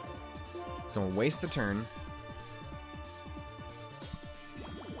ass. So I'll waste the turn.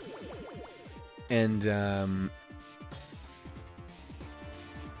 And,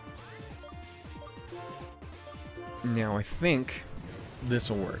 now I think this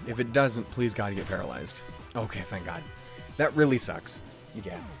will work. If it doesn't, please God, get paralyzed. Okay, thank God. That really sucks.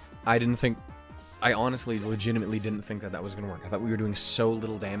 Yeah. I honestly, legitimately didn't think that was going to work. I thought we were doing so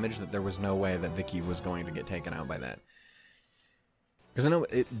little damage that there was no way that Vicky was going to get taken out by that. Because I know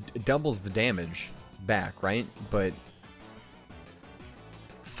it doubles the damage back, right? But...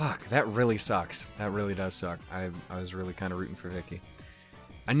 Fuck, that really sucks. That really does suck. I was really kind of rooting for Vicky.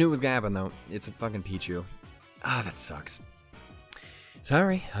 I knew it was going to happen, though. It's a fucking Pichu. Ah, that sucks.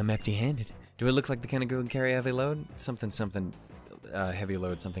 Sorry, I'm empty-handed. Do I look like the kind of girl who can carry a heavy load? Something... heavy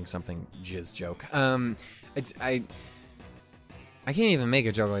load, something jizz joke. I can't even make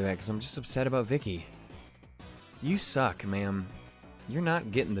a joke like that because I'm just upset about Vicky. You suck, ma'am. You're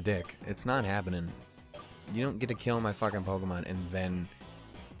not getting the dick. It's not happening. You don't get to kill my fucking Pokemon and then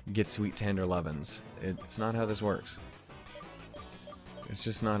get sweet tender lovin's. It's not how this works. It's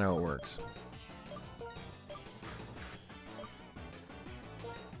just not how it works.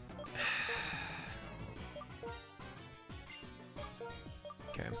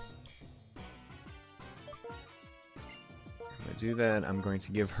 Okay. I'm gonna do that. I'm going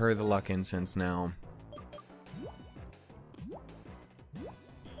to give her the luck incense now.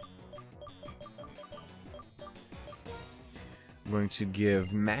 I'm going to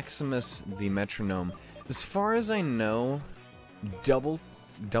give Maximus the metronome. As far as I know, double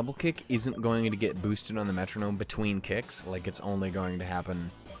kick isn't going to get boosted on the metronome between kicks. Like, it's only going to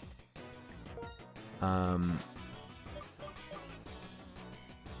happen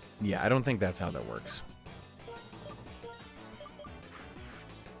yeah, I don't think that's how that works.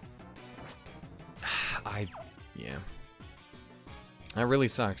 Yeah. That really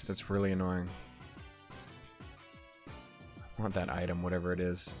sucks. That's really annoying. I want that item, whatever it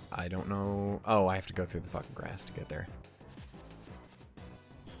is. I don't know. Oh, I have to go through the fucking grass to get there.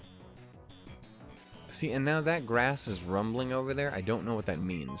 See, and now that grass is rumbling over there. I don't know what that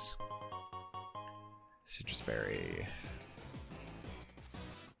means. Citrus berry.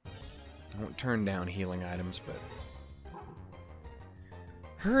 I won't turn down healing items, but...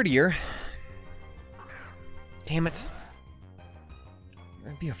 Herdier. Damn it.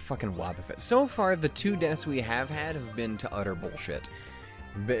 That'd be a fucking Wobbuffet. So far, the 2 deaths we have had have been to utter bullshit.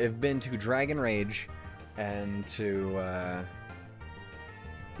 Have been to Dragon Rage and to,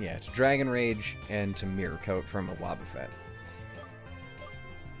 yeah, to Dragon Rage and to Mirror Coat from a Wobbuffet.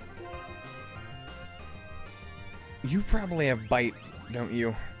 You probably have Bite, don't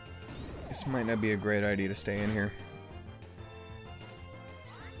you? This might not be a great idea to stay in here.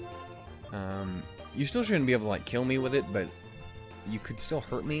 You still shouldn't be able to, like, kill me with it, but you could still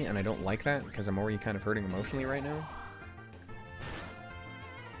hurt me, and I don't like that, because I'm already kind of hurting emotionally right now.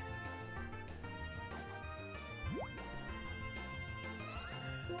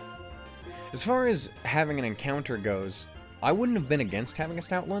 As far as having an encounter goes, I wouldn't have been against having a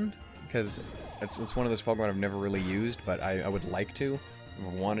Stoutland, because it's one of those Pokemon I've never really used, but I would like to.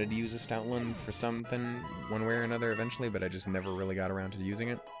 I've wanted to use a Stoutland for something, one way or another, eventually, but I just never really got around to using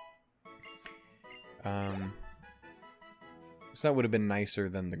it. So that would have been nicer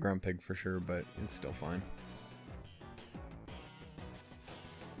than the Grumpig for sure, but it's still fine.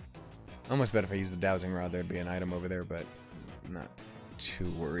 I almost bet if I used the Dowsing Rod there'd be an item over there, but I'm not too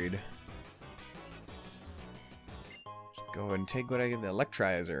worried. Just go ahead and take what I get, the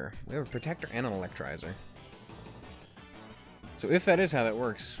Electrizer. We have a Protector and an Electrizer. So if that is how that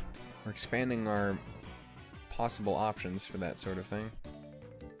works, we're expanding our possible options for that sort of thing.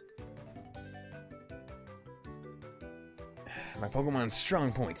 My Pokemon's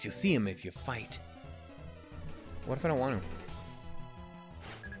strong points. You'll see them if you fight. What if I don't want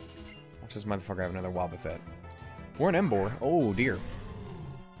to? Watch this motherfucker have another Wobbuffet. Or an Emboar. Oh, dear.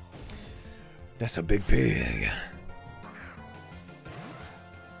 That's a big pig.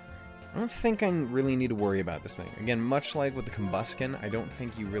 I don't think I really need to worry about this thing. Again, much like with the Combuskin, I don't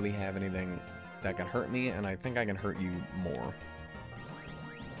think you really have anything that can hurt me, and I think I can hurt you more.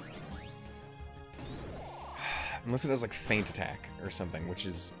 Unless it does, like, Feint Attack or something, which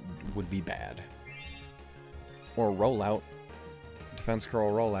would be bad. Or Rollout. Defense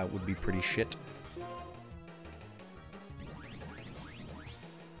Curl Rollout would be pretty shit.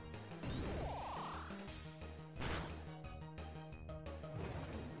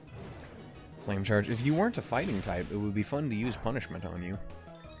 Flame Charge. If you weren't a fighting type, it would be fun to use Punishment on you.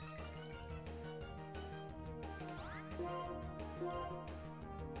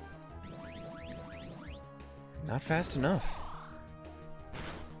 Not fast enough.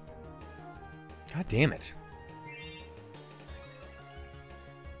 God damn it.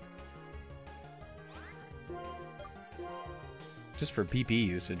 Just for PP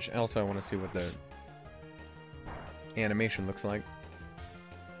usage. Also, I want to see what the animation looks like.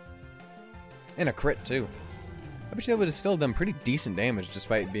 And a crit, too. I bet you that would have still done pretty decent damage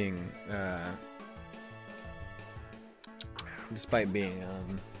despite being,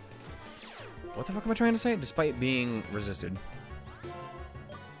 what the fuck am I trying to say? Despite being resisted.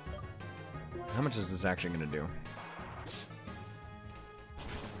 How much is this actually going to do?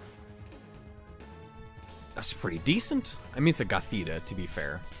 That's pretty decent. I mean, it's a Gothita, to be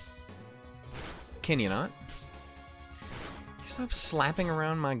fair. Can you not? You stop slapping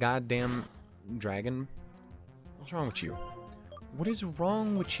around my goddamn dragon? What's wrong with you? What is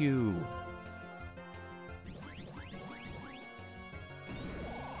wrong with you?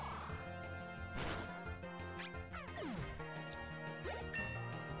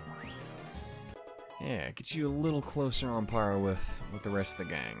 Yeah, get get you a little closer on par with the rest of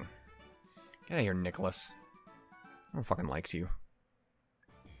the gang. Get out of here, Nicholas. No one fucking likes you.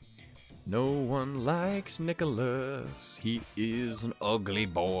 No one likes Nicholas. He is an ugly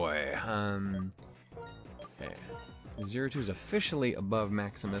boy. Okay. 02 is officially above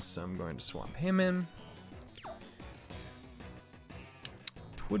Maximus, so I'm going to swap him in.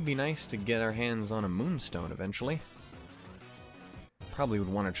 It would be nice to get our hands on a Moonstone eventually. Probably would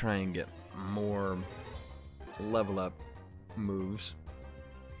want to try and get more level up moves.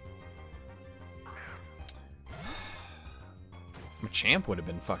 Machamp would have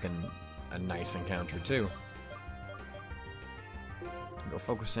been fucking a nice encounter too. Go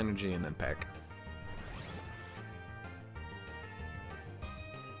focus energy and then peck.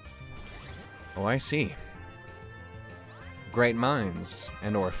 Oh, I see. Great minds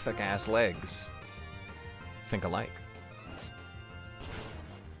and or thick-ass legs think alike.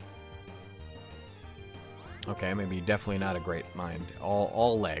 Okay, maybe definitely not a great mind.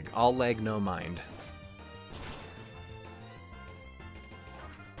 All leg, no mind.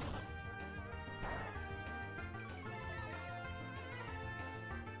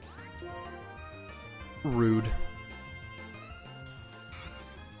 Rude.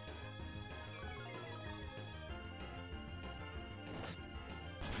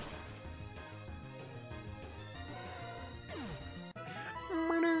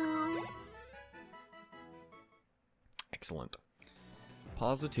 Excellent.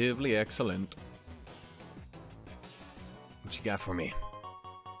 Positively excellent. What you got for me?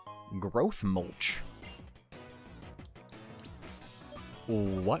 Growth mulch.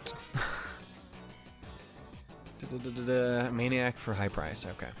 What? Maniac for high price.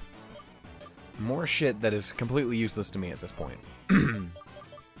 Okay. More shit that is completely useless to me at this point.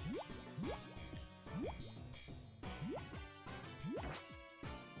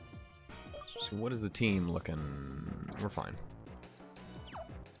 So what is the team looking? We're fine.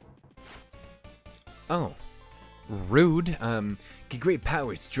 Oh. Rude. Get great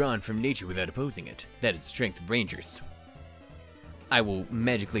powers drawn from nature without opposing it. That is the strength of rangers. I will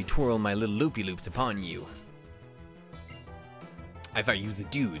magically twirl my little loopy-loops upon you. I thought you was a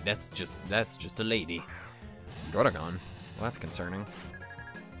dude. That's just a lady. Drotagon? Well, that's concerning.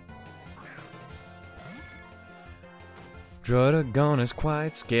 Drotagon is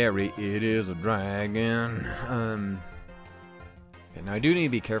quite scary. It is a dragon. Okay, now I do need to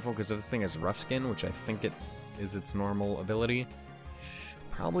be careful because if this thing has rough skin, which I think it is its normal ability,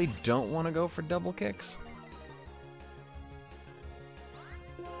 probably don't want to go for double kicks.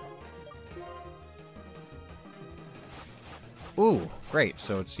 Ooh, great.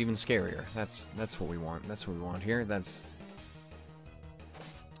 So it's even scarier. That's what we want. That's what we want here. That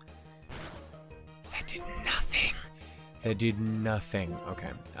did nothing. That did nothing.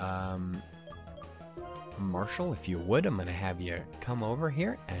 Okay. Marshall, if you would, I'm gonna have you come over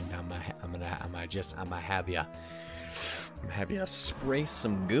here, and I'm gonna have you spray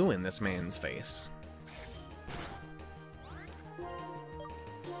some goo in this man's face. I'm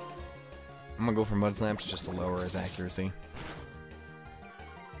gonna go for Mud Slaps just to lower his accuracy.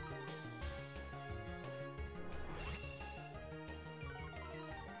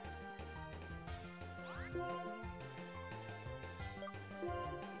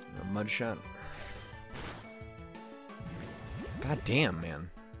 Mud shot. God damn, man.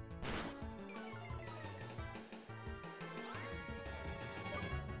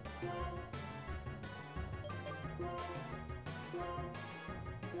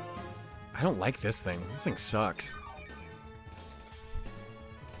 I don't like this thing. This thing sucks.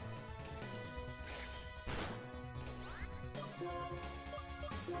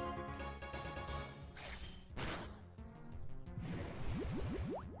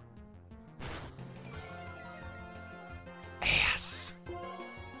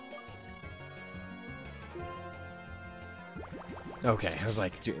 Okay, I was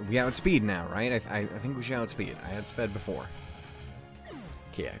like, we outspeed now, right? I think we should outspeed. I had sped before.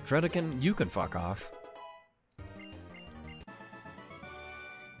 Okay, yeah, Drotagon, you can fuck off.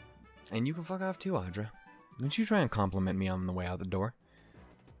 And you can fuck off too, Audra. Don't you try and compliment me on the way out the door.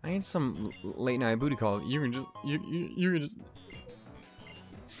 I ain't some late night booty call. You can just, you can just...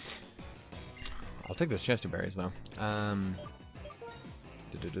 I'll take those chester berries, though.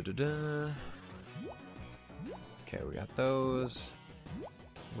 Okay, we got those.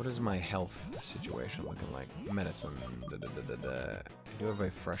 What is my health situation looking like? Medicine. I do have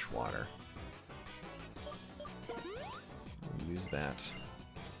a fresh water. We'll use that.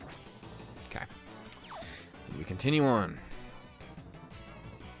 Okay. And we continue on.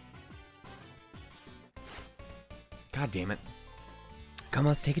 God damn it. Come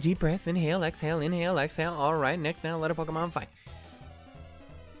on, let's take a deep breath. Inhale, exhale. All right, next now, let a Pokemon fight.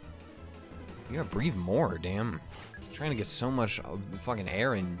 You gotta breathe more, damn. I'm trying to get so much fucking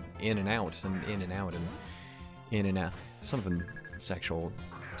air in and out, and in and out, and in and out. Something sexual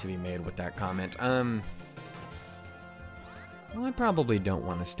to be made with that comment. Well, I probably don't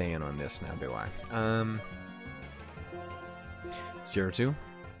want to stay in on this now, do I? 0-2,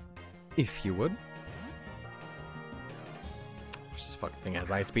 if you would. This fucking thing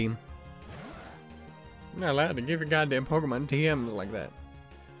has Ice Beam. You're not allowed to give your goddamn Pokemon TMs like that.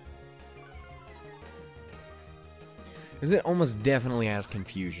 Because it almost definitely has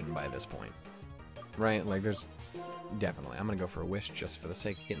Confusion by this point. Right? Like, there's... Definitely. I'm gonna go for a Wish just for the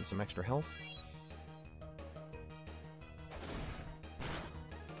sake of getting some extra health.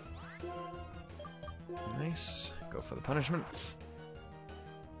 Nice. Go for the punishment.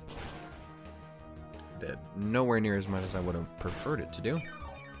 Did nowhere near as much as I would have preferred it to do.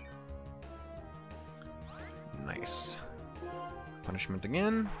 Nice. Punishment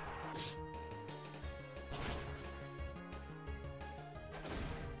again.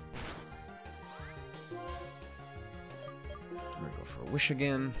 I'm gonna go for a Wish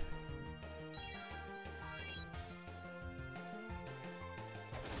again.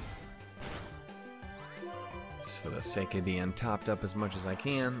 Just for the sake of being topped up as much as I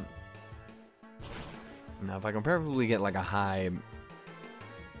can. Now, if I can preferably get like a high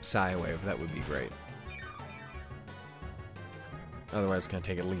Psy Wave, that would be great. Otherwise, it's going to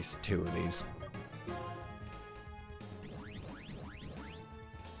take at least 2 of these.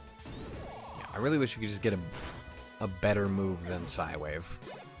 Yeah, I really wish we could just get a better move than Psy Wave.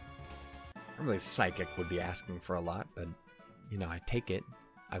 Really, Psychic would be asking for a lot, but, you know, I'd take it.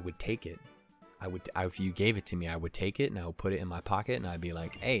 I would take it. If you gave it to me, I would take it, and I would put it in my pocket, and I'd be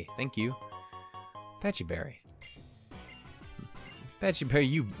like, hey, thank you. Patchy Berry. Patchy Berry,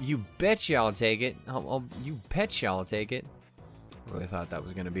 you betcha I'll take it. You betcha I'll take it. I really thought that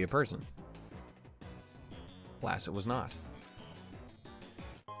was going to be a person. Alas, it was not.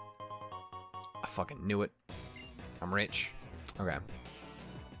 I fucking knew it. I'm rich. Okay.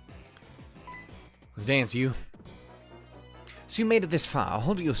 Let's dance, you. So you made it this far.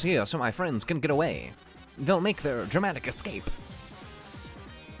 Hold you here so my friends can get away. They'll make their dramatic escape.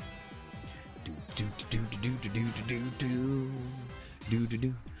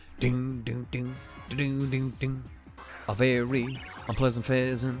 A very unpleasant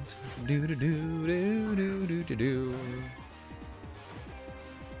pheasant.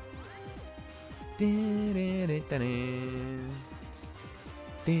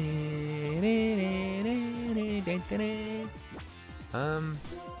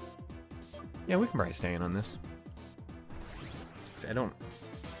 Yeah, we can probably stay in on this. I don't...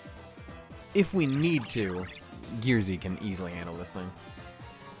 If we need to, Gearsy can easily handle this thing.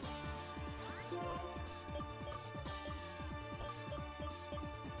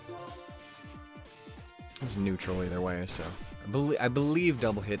 It's neutral either way, so... I believe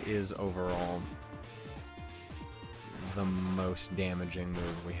Double Hit is overall the most damaging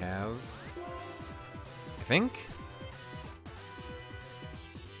move we have. I think?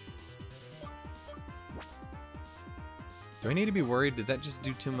 Do I need to be worried? Did that just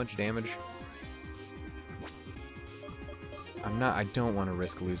do too much damage? I don't want to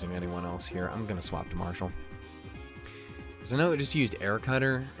risk losing anyone else here. I'm gonna swap to Marshall. Because I know it just used Air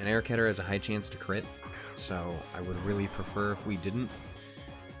Cutter, and Air Cutter has a high chance to crit. So I would really prefer if we didn't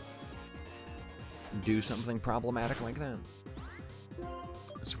do something problematic like that.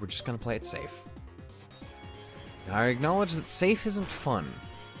 So we're just gonna play it safe. Now, I acknowledge that safe isn't fun.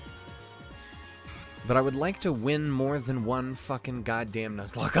 But I would like to win more than one fucking goddamn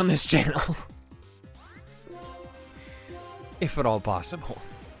Nuzlocke on this channel. If at all possible.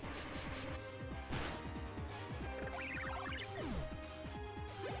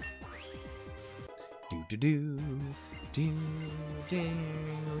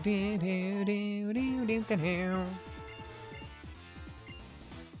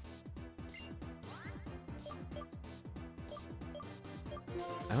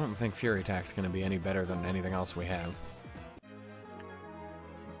 I don't think Fury Attack's gonna be any better than anything else we have.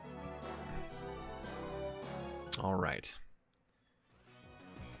 Alright.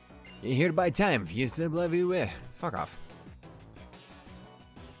 You're here to buy time. You still love you. Fuck off.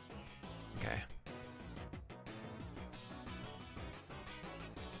 Okay.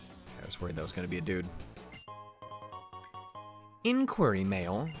 I was worried that was gonna be a dude. Inquiry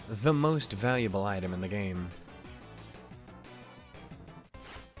Mail, the most valuable item in the game.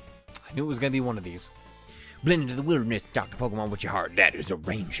 I knew it was gonna be one of these. Blend into the wilderness, talk to Pokemon with your heart. That is a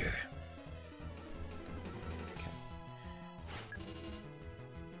ranger. Okay.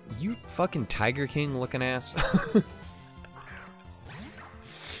 Fucking Tiger King looking ass.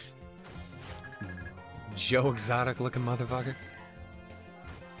 Joe Exotic looking motherfucker.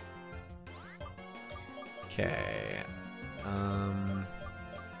 Okay.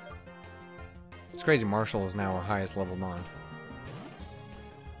 It's crazy Marshall is now our highest level non.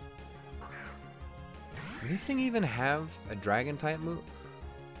 Does this thing even have a dragon type move?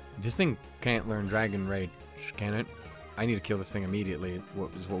 This thing can't learn Dragon Rage, can it? I need to kill this thing immediately.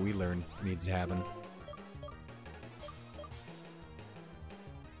 What we learned needs to happen.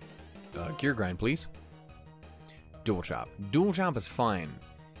 Gear grind, please. Dual chop. Dual chop is fine.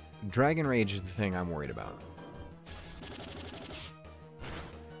 Dragon Rage is the thing I'm worried about.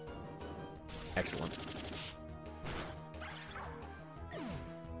 Excellent.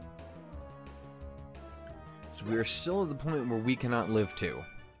 So we are still at the point where we cannot live to.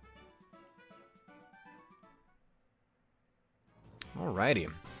 Alrighty.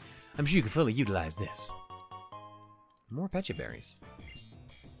 I'm sure you can fully utilize this. More Pecha Berries.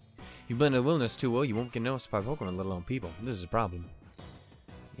 You blend in the wilderness too well, you won't get noticed by Pokemon, let alone people. This is a problem.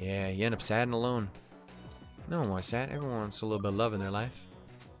 Yeah, you end up sad and alone. No one wants that. Everyone wants a little bit of love in their life.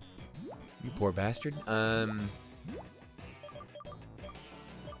 You poor bastard.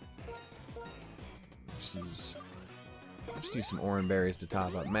 Just use some Oran Berries to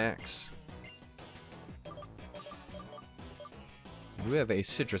top up Max. We have a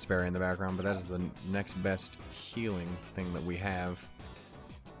Citrus Berry in the background, but that is the next best healing thing that we have.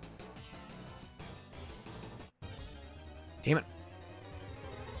 Damn it.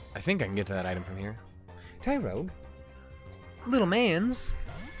 I think I can get to that item from here. Tyrogue. Little mans.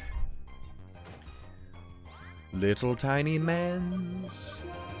 Little tiny mans.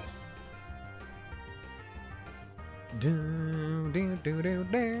 Do do do do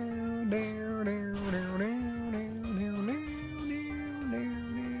do do do do do.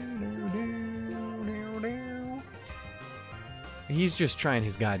 He's just trying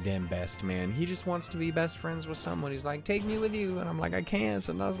his goddamn best, man. He just wants to be best friends with someone. He's like, take me with you. And I'm like, I can't. It's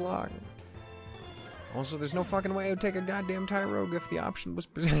a Nuzlocke. Also, there's no fucking way I would take a goddamn Tyrogue if the option was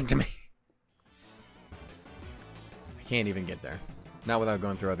presented to me. I can't even get there. Not without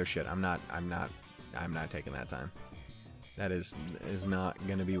going through other shit. I'm not taking that time. That is not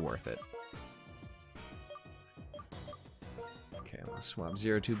gonna be worth it. Okay, let's swap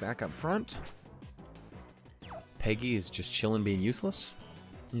 02 back up front. Peggy is just chilling being useless.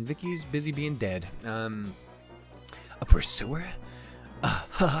 And Vicky's busy being dead. A pursuer? Ha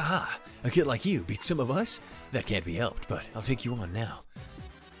ha ha. A kid like you beat some of us? That can't be helped, but I'll take you on now.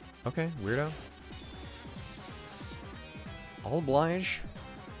 Okay, weirdo. I'll oblige.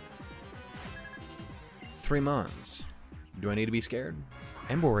 3 months. Do I need to be scared?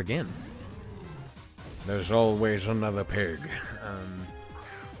 Embor again. There's always another pig.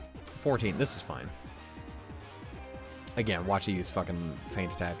 14. This is fine. Again, watch it use fucking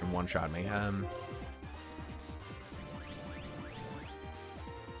Feint Attack and one-shot me.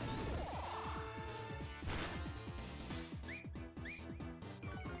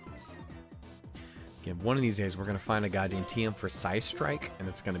 Again, one of these days we're gonna find a goddamn TM for Psy Strike, and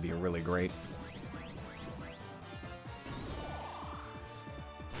it's gonna be really great.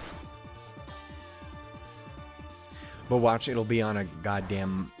 But watch, it'll be on a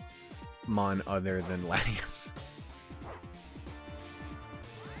goddamn mon other than Latias.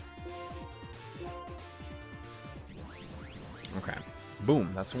 Okay.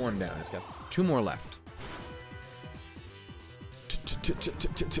 Boom. That's one down. He's got 2 more left.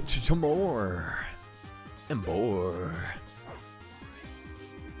 More. And more.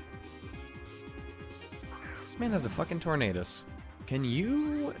 This man has a fucking Tornadus. Can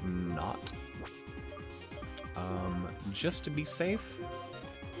you not? Just to be safe.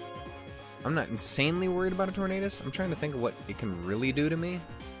 I'm not insanely worried about a Tornadus. I'm trying to think of what it can really do to me.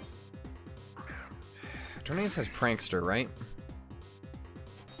 Tornadus has Prankster, right?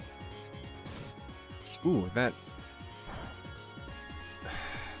 Ooh, that...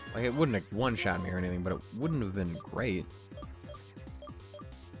 Like, it wouldn't have one-shot me or anything, but it wouldn't have been great.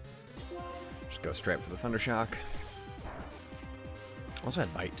 Just go straight for the Thunder Shock. Also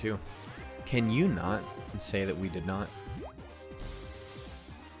had Bite, too. Can you not say that we did not?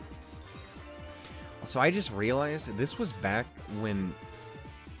 So I just realized this was back when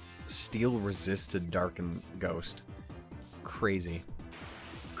Steel resisted Dark and Ghost. Crazy.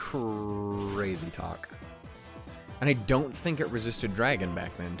 Crazy talk. And I don't think it resisted Dragon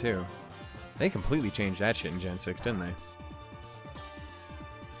back then, too. They completely changed that shit in Gen 6, didn't they?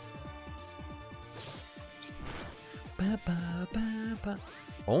 Ba, ba, ba, ba.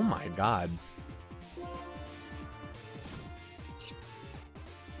 Oh my god.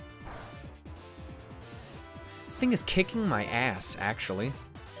 thing is kicking my ass, actually.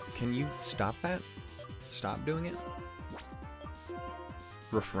 Can you stop that? Stop doing it?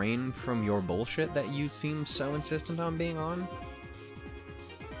 Refrain from your bullshit that you seem so insistent on being on?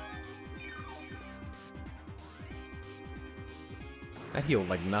 That healed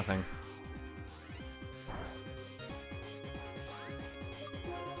like nothing.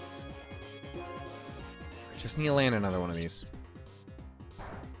 Just need to land another one of these.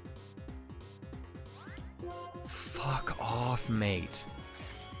 Fuck off, mate.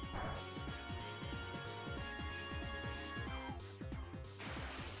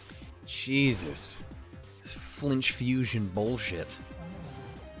 Jesus. This flinch fusion bullshit.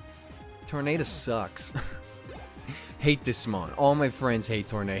 Tornadus sucks. Hate this Mon. All my friends hate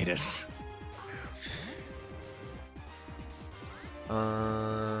Tornadus.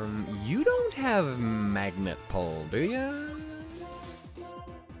 You don't have magnet pull, do ya?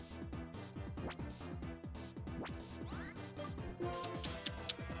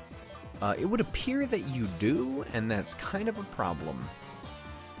 It would appear that you do, and that's kind of a problem.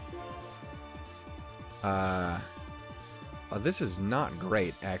 This is not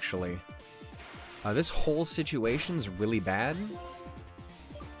great, actually. This whole situation's really bad,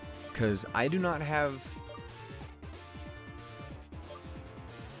 because I do not have...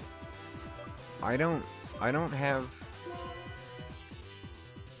 I don't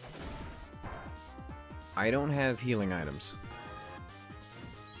have healing items.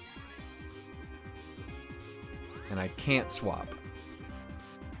 And I can't swap.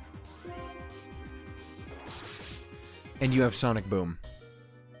 And you have Sonic Boom.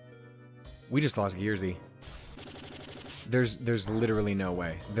 We just lost Gearsy. There's literally no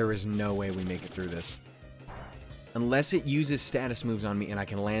way. There is no way we make it through this. Unless it uses status moves on me and I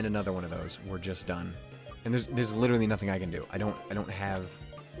can land another one of those, we're just done. And there's literally nothing I can do. I don't have...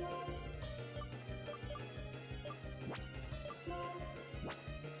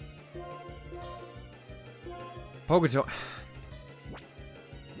 Pogato...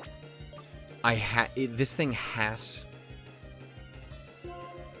 this thing has...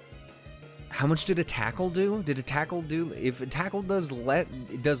 How much did a tackle do? Did a tackle do... If a tackle does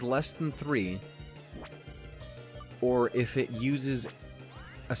less than 3... Or if it uses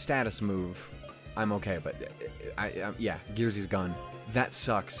a status move, I'm okay. But yeah, Gearsy's gone. That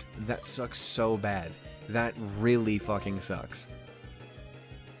sucks. That sucks so bad. That really fucking sucks.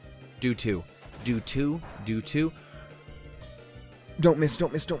 Do 2. Do 2. Do 2. Don't miss.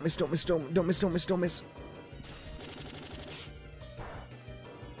 Don't miss. Don't miss. Don't miss. Don't miss. Don't miss. Don't miss.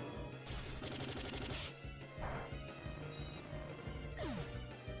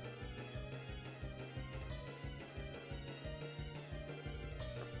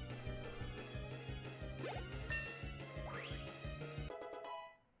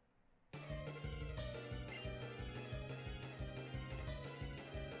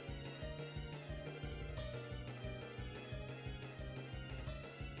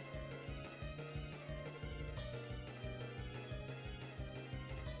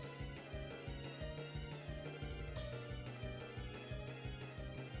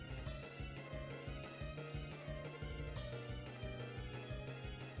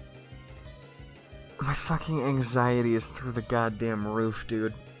 My fucking anxiety is through the goddamn roof,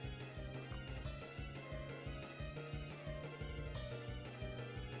 dude.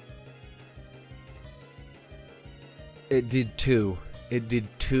 It did 2. It did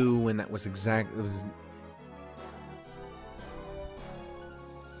 2 when that was exact. It was...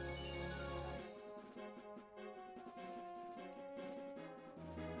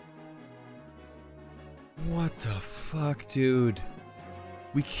 What the fuck, dude?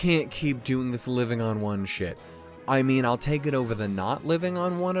 We can't keep doing this living on 1 shit. I mean, I'll take it over the not living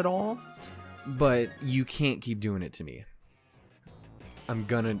on 1 at all, but you can't keep doing it to me. I'm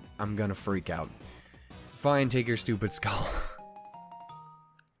gonna freak out. Fine, take your stupid skull.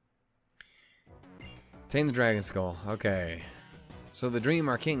 Tame the dragon skull. Okay. So the dream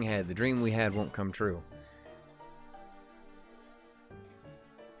our king had, the dream we had won't come true.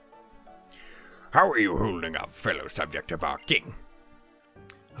 How are you holding up, fellow subject of our king?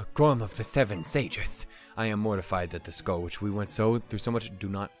 A Gorm of the 7 Sages. I am mortified that the skull which we went through so much... Do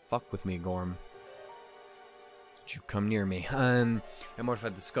not fuck with me, Gorm. Don't you come near me. I'm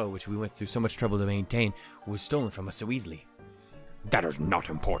mortified the skull which we went through so much trouble to maintain was stolen from us so easily. That is not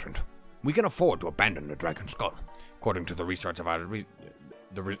important. We can afford to abandon the dragon skull. According to the research of our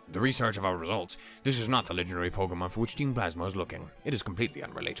results, this is not the legendary Pokemon for which Team Plasma is looking. It is completely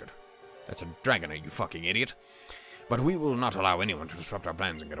unrelated. That's a Dragonair, you fucking idiot. But we will not allow anyone to disrupt our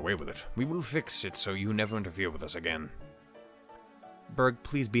plans and get away with it. We will fix it so you never interfere with us again. Berg,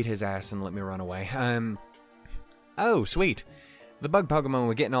 please beat his ass and let me run away. Oh, sweet. The bug Pokemon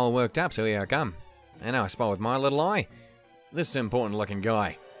were getting all worked up, so here I come. And now I spot with my little eye. This important looking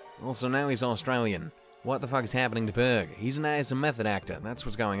guy. Also now he's Australian. What the fuck is happening to Berg? He's an ass and method actor, that's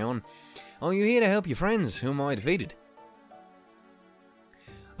what's going on. Are you here to help your friends, whom I defeated?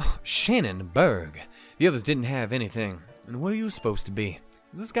 Oh, Shannon, Berg. The others didn't have anything. And what are you supposed to be?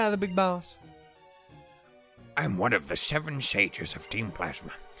 Is this guy the big boss? I'm one of the 7 sages of Team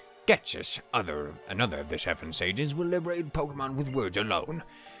Plasma. Getsus, another of the 7 sages, will liberate Pokemon with words alone.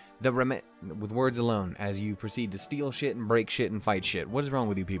 With words alone, as you proceed to steal shit and break shit and fight shit. What is wrong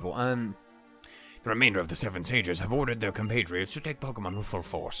with you people? The remainder of the 7 sages have ordered their compatriots to take Pokemon with full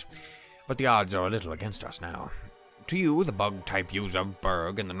force. But the odds are a little against us now. To you, the bug-type user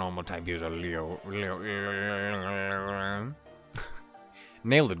Berg and the normal-type user Leo...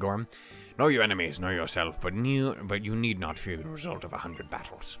 Nailed it, Gorm. Know your enemies, know yourself, but you need not fear the result of 100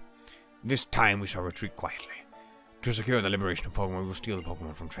 battles. This time we shall retreat quietly. To secure the liberation of Pokemon, we will steal the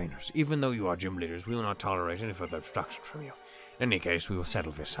Pokemon from trainers. Even though you are gym leaders, we will not tolerate any further obstruction from you. In any case, we will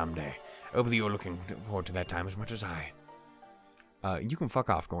settle this someday. I hope that you are looking forward to that time as much as I. You can fuck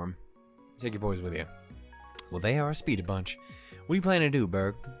off, Gorm. Take your boys with you. Well, they are a speedy bunch. What are you planning to do,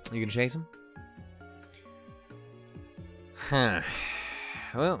 Berg? Are you gonna chase them? Huh.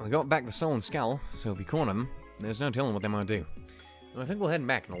 Well, we got back the Soul and Skull, so if you corner them, there's no telling what they might do. I think we'll head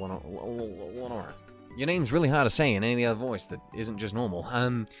back to Lenora. Your name's really hard to say in any other voice that isn't just normal.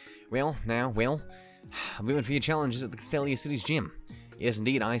 I'll be waiting for your challenges at the Castelia City's gym. Yes,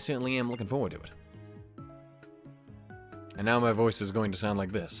 indeed, I certainly am looking forward to it. And now my voice is going to sound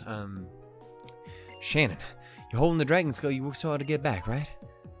like this. Shannon, you're holding the Dragon Skull you worked so hard to get back, right?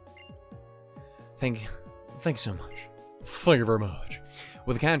 Thanks so much. Thank you very much.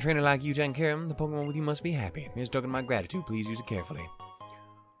 With a kind trainer like you taking care of him, the Pokemon with you must be happy. Here's a token of my gratitude. Please use it carefully.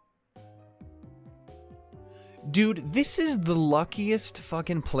 Dude, this is the luckiest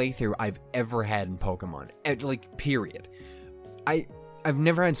fucking playthrough I've ever had in Pokemon. Like, period. I've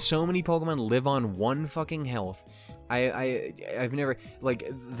never had so many Pokemon live on 1 fucking health. I've never,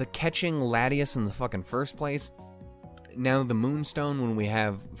 like, the catching Latias in the fucking first place. Now the Moonstone when we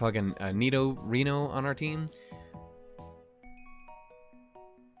have fucking Nito Reno on our team.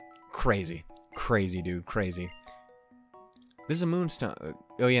 Crazy. Crazy, dude. Crazy. This is a Moonstone.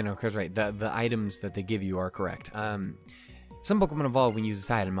 Oh, yeah, no, Chris, right. The items that they give you are correct. Some Pokemon evolve when you use this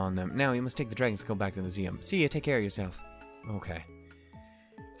item on them. Now, you must take the Dragon Skull back to the museum. See ya, take care of yourself. Okay.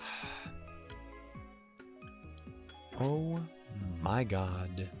 Oh, my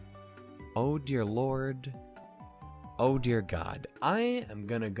God. Oh, dear Lord. Oh, dear God. I am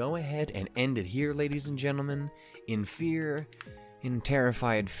gonna go ahead and end it here, ladies and gentlemen. In fear... In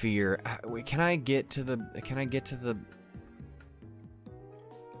terrified fear. Wait, can I get to the...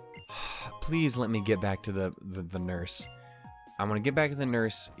 Please let me get back to the nurse. I'm gonna get back to the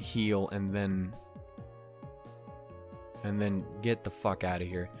nurse, heal, and then get the fuck out of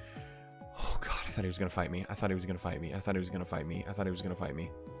here. Oh god, I thought he was gonna fight me. I thought he was gonna fight me.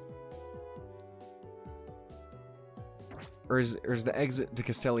 Or is the exit to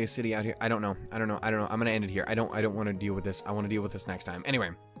Castelia City out here? I don't know. I'm gonna end it here. I don't want to deal with this. I want to deal with this next time. Anyway,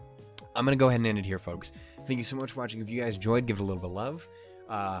 I'm gonna go ahead and end it here, folks. Thank you so much for watching. If you guys enjoyed, give it a little bit of love.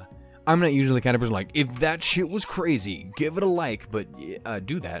 I'm not usually the kind of person like, if that shit was crazy, give it a like, but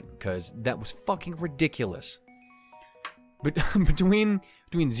do that, because that was fucking ridiculous. But between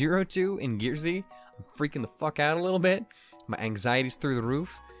Zero 2 and Gear Z, I'm freaking the fuck out a little bit. My anxiety's through the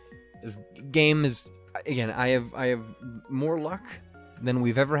roof. This game is... Again, I have more luck than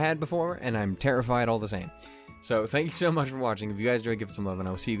we've ever had before, and I'm terrified all the same. So, thank you so much for watching. If you guys enjoyed, give it some love, and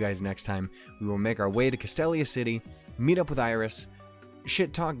I will see you guys next time. We will make our way to Castelia City, meet up with Iris,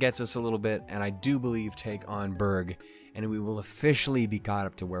 shit talk gets us a little bit, and I do believe take on Berg, and we will officially be caught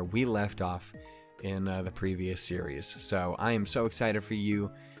up to where we left off in the previous series. So, I am so excited for you.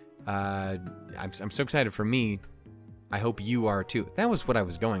 I'm so excited for me. I hope you are too. That was what I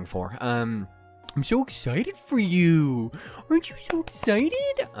was going for. I'm so excited for you. Aren't you so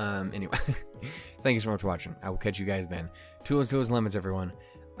excited? Anyway, thank you so much for watching. I will catch you guys then. Toodles, lemons, everyone.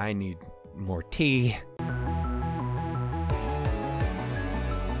 I need more tea.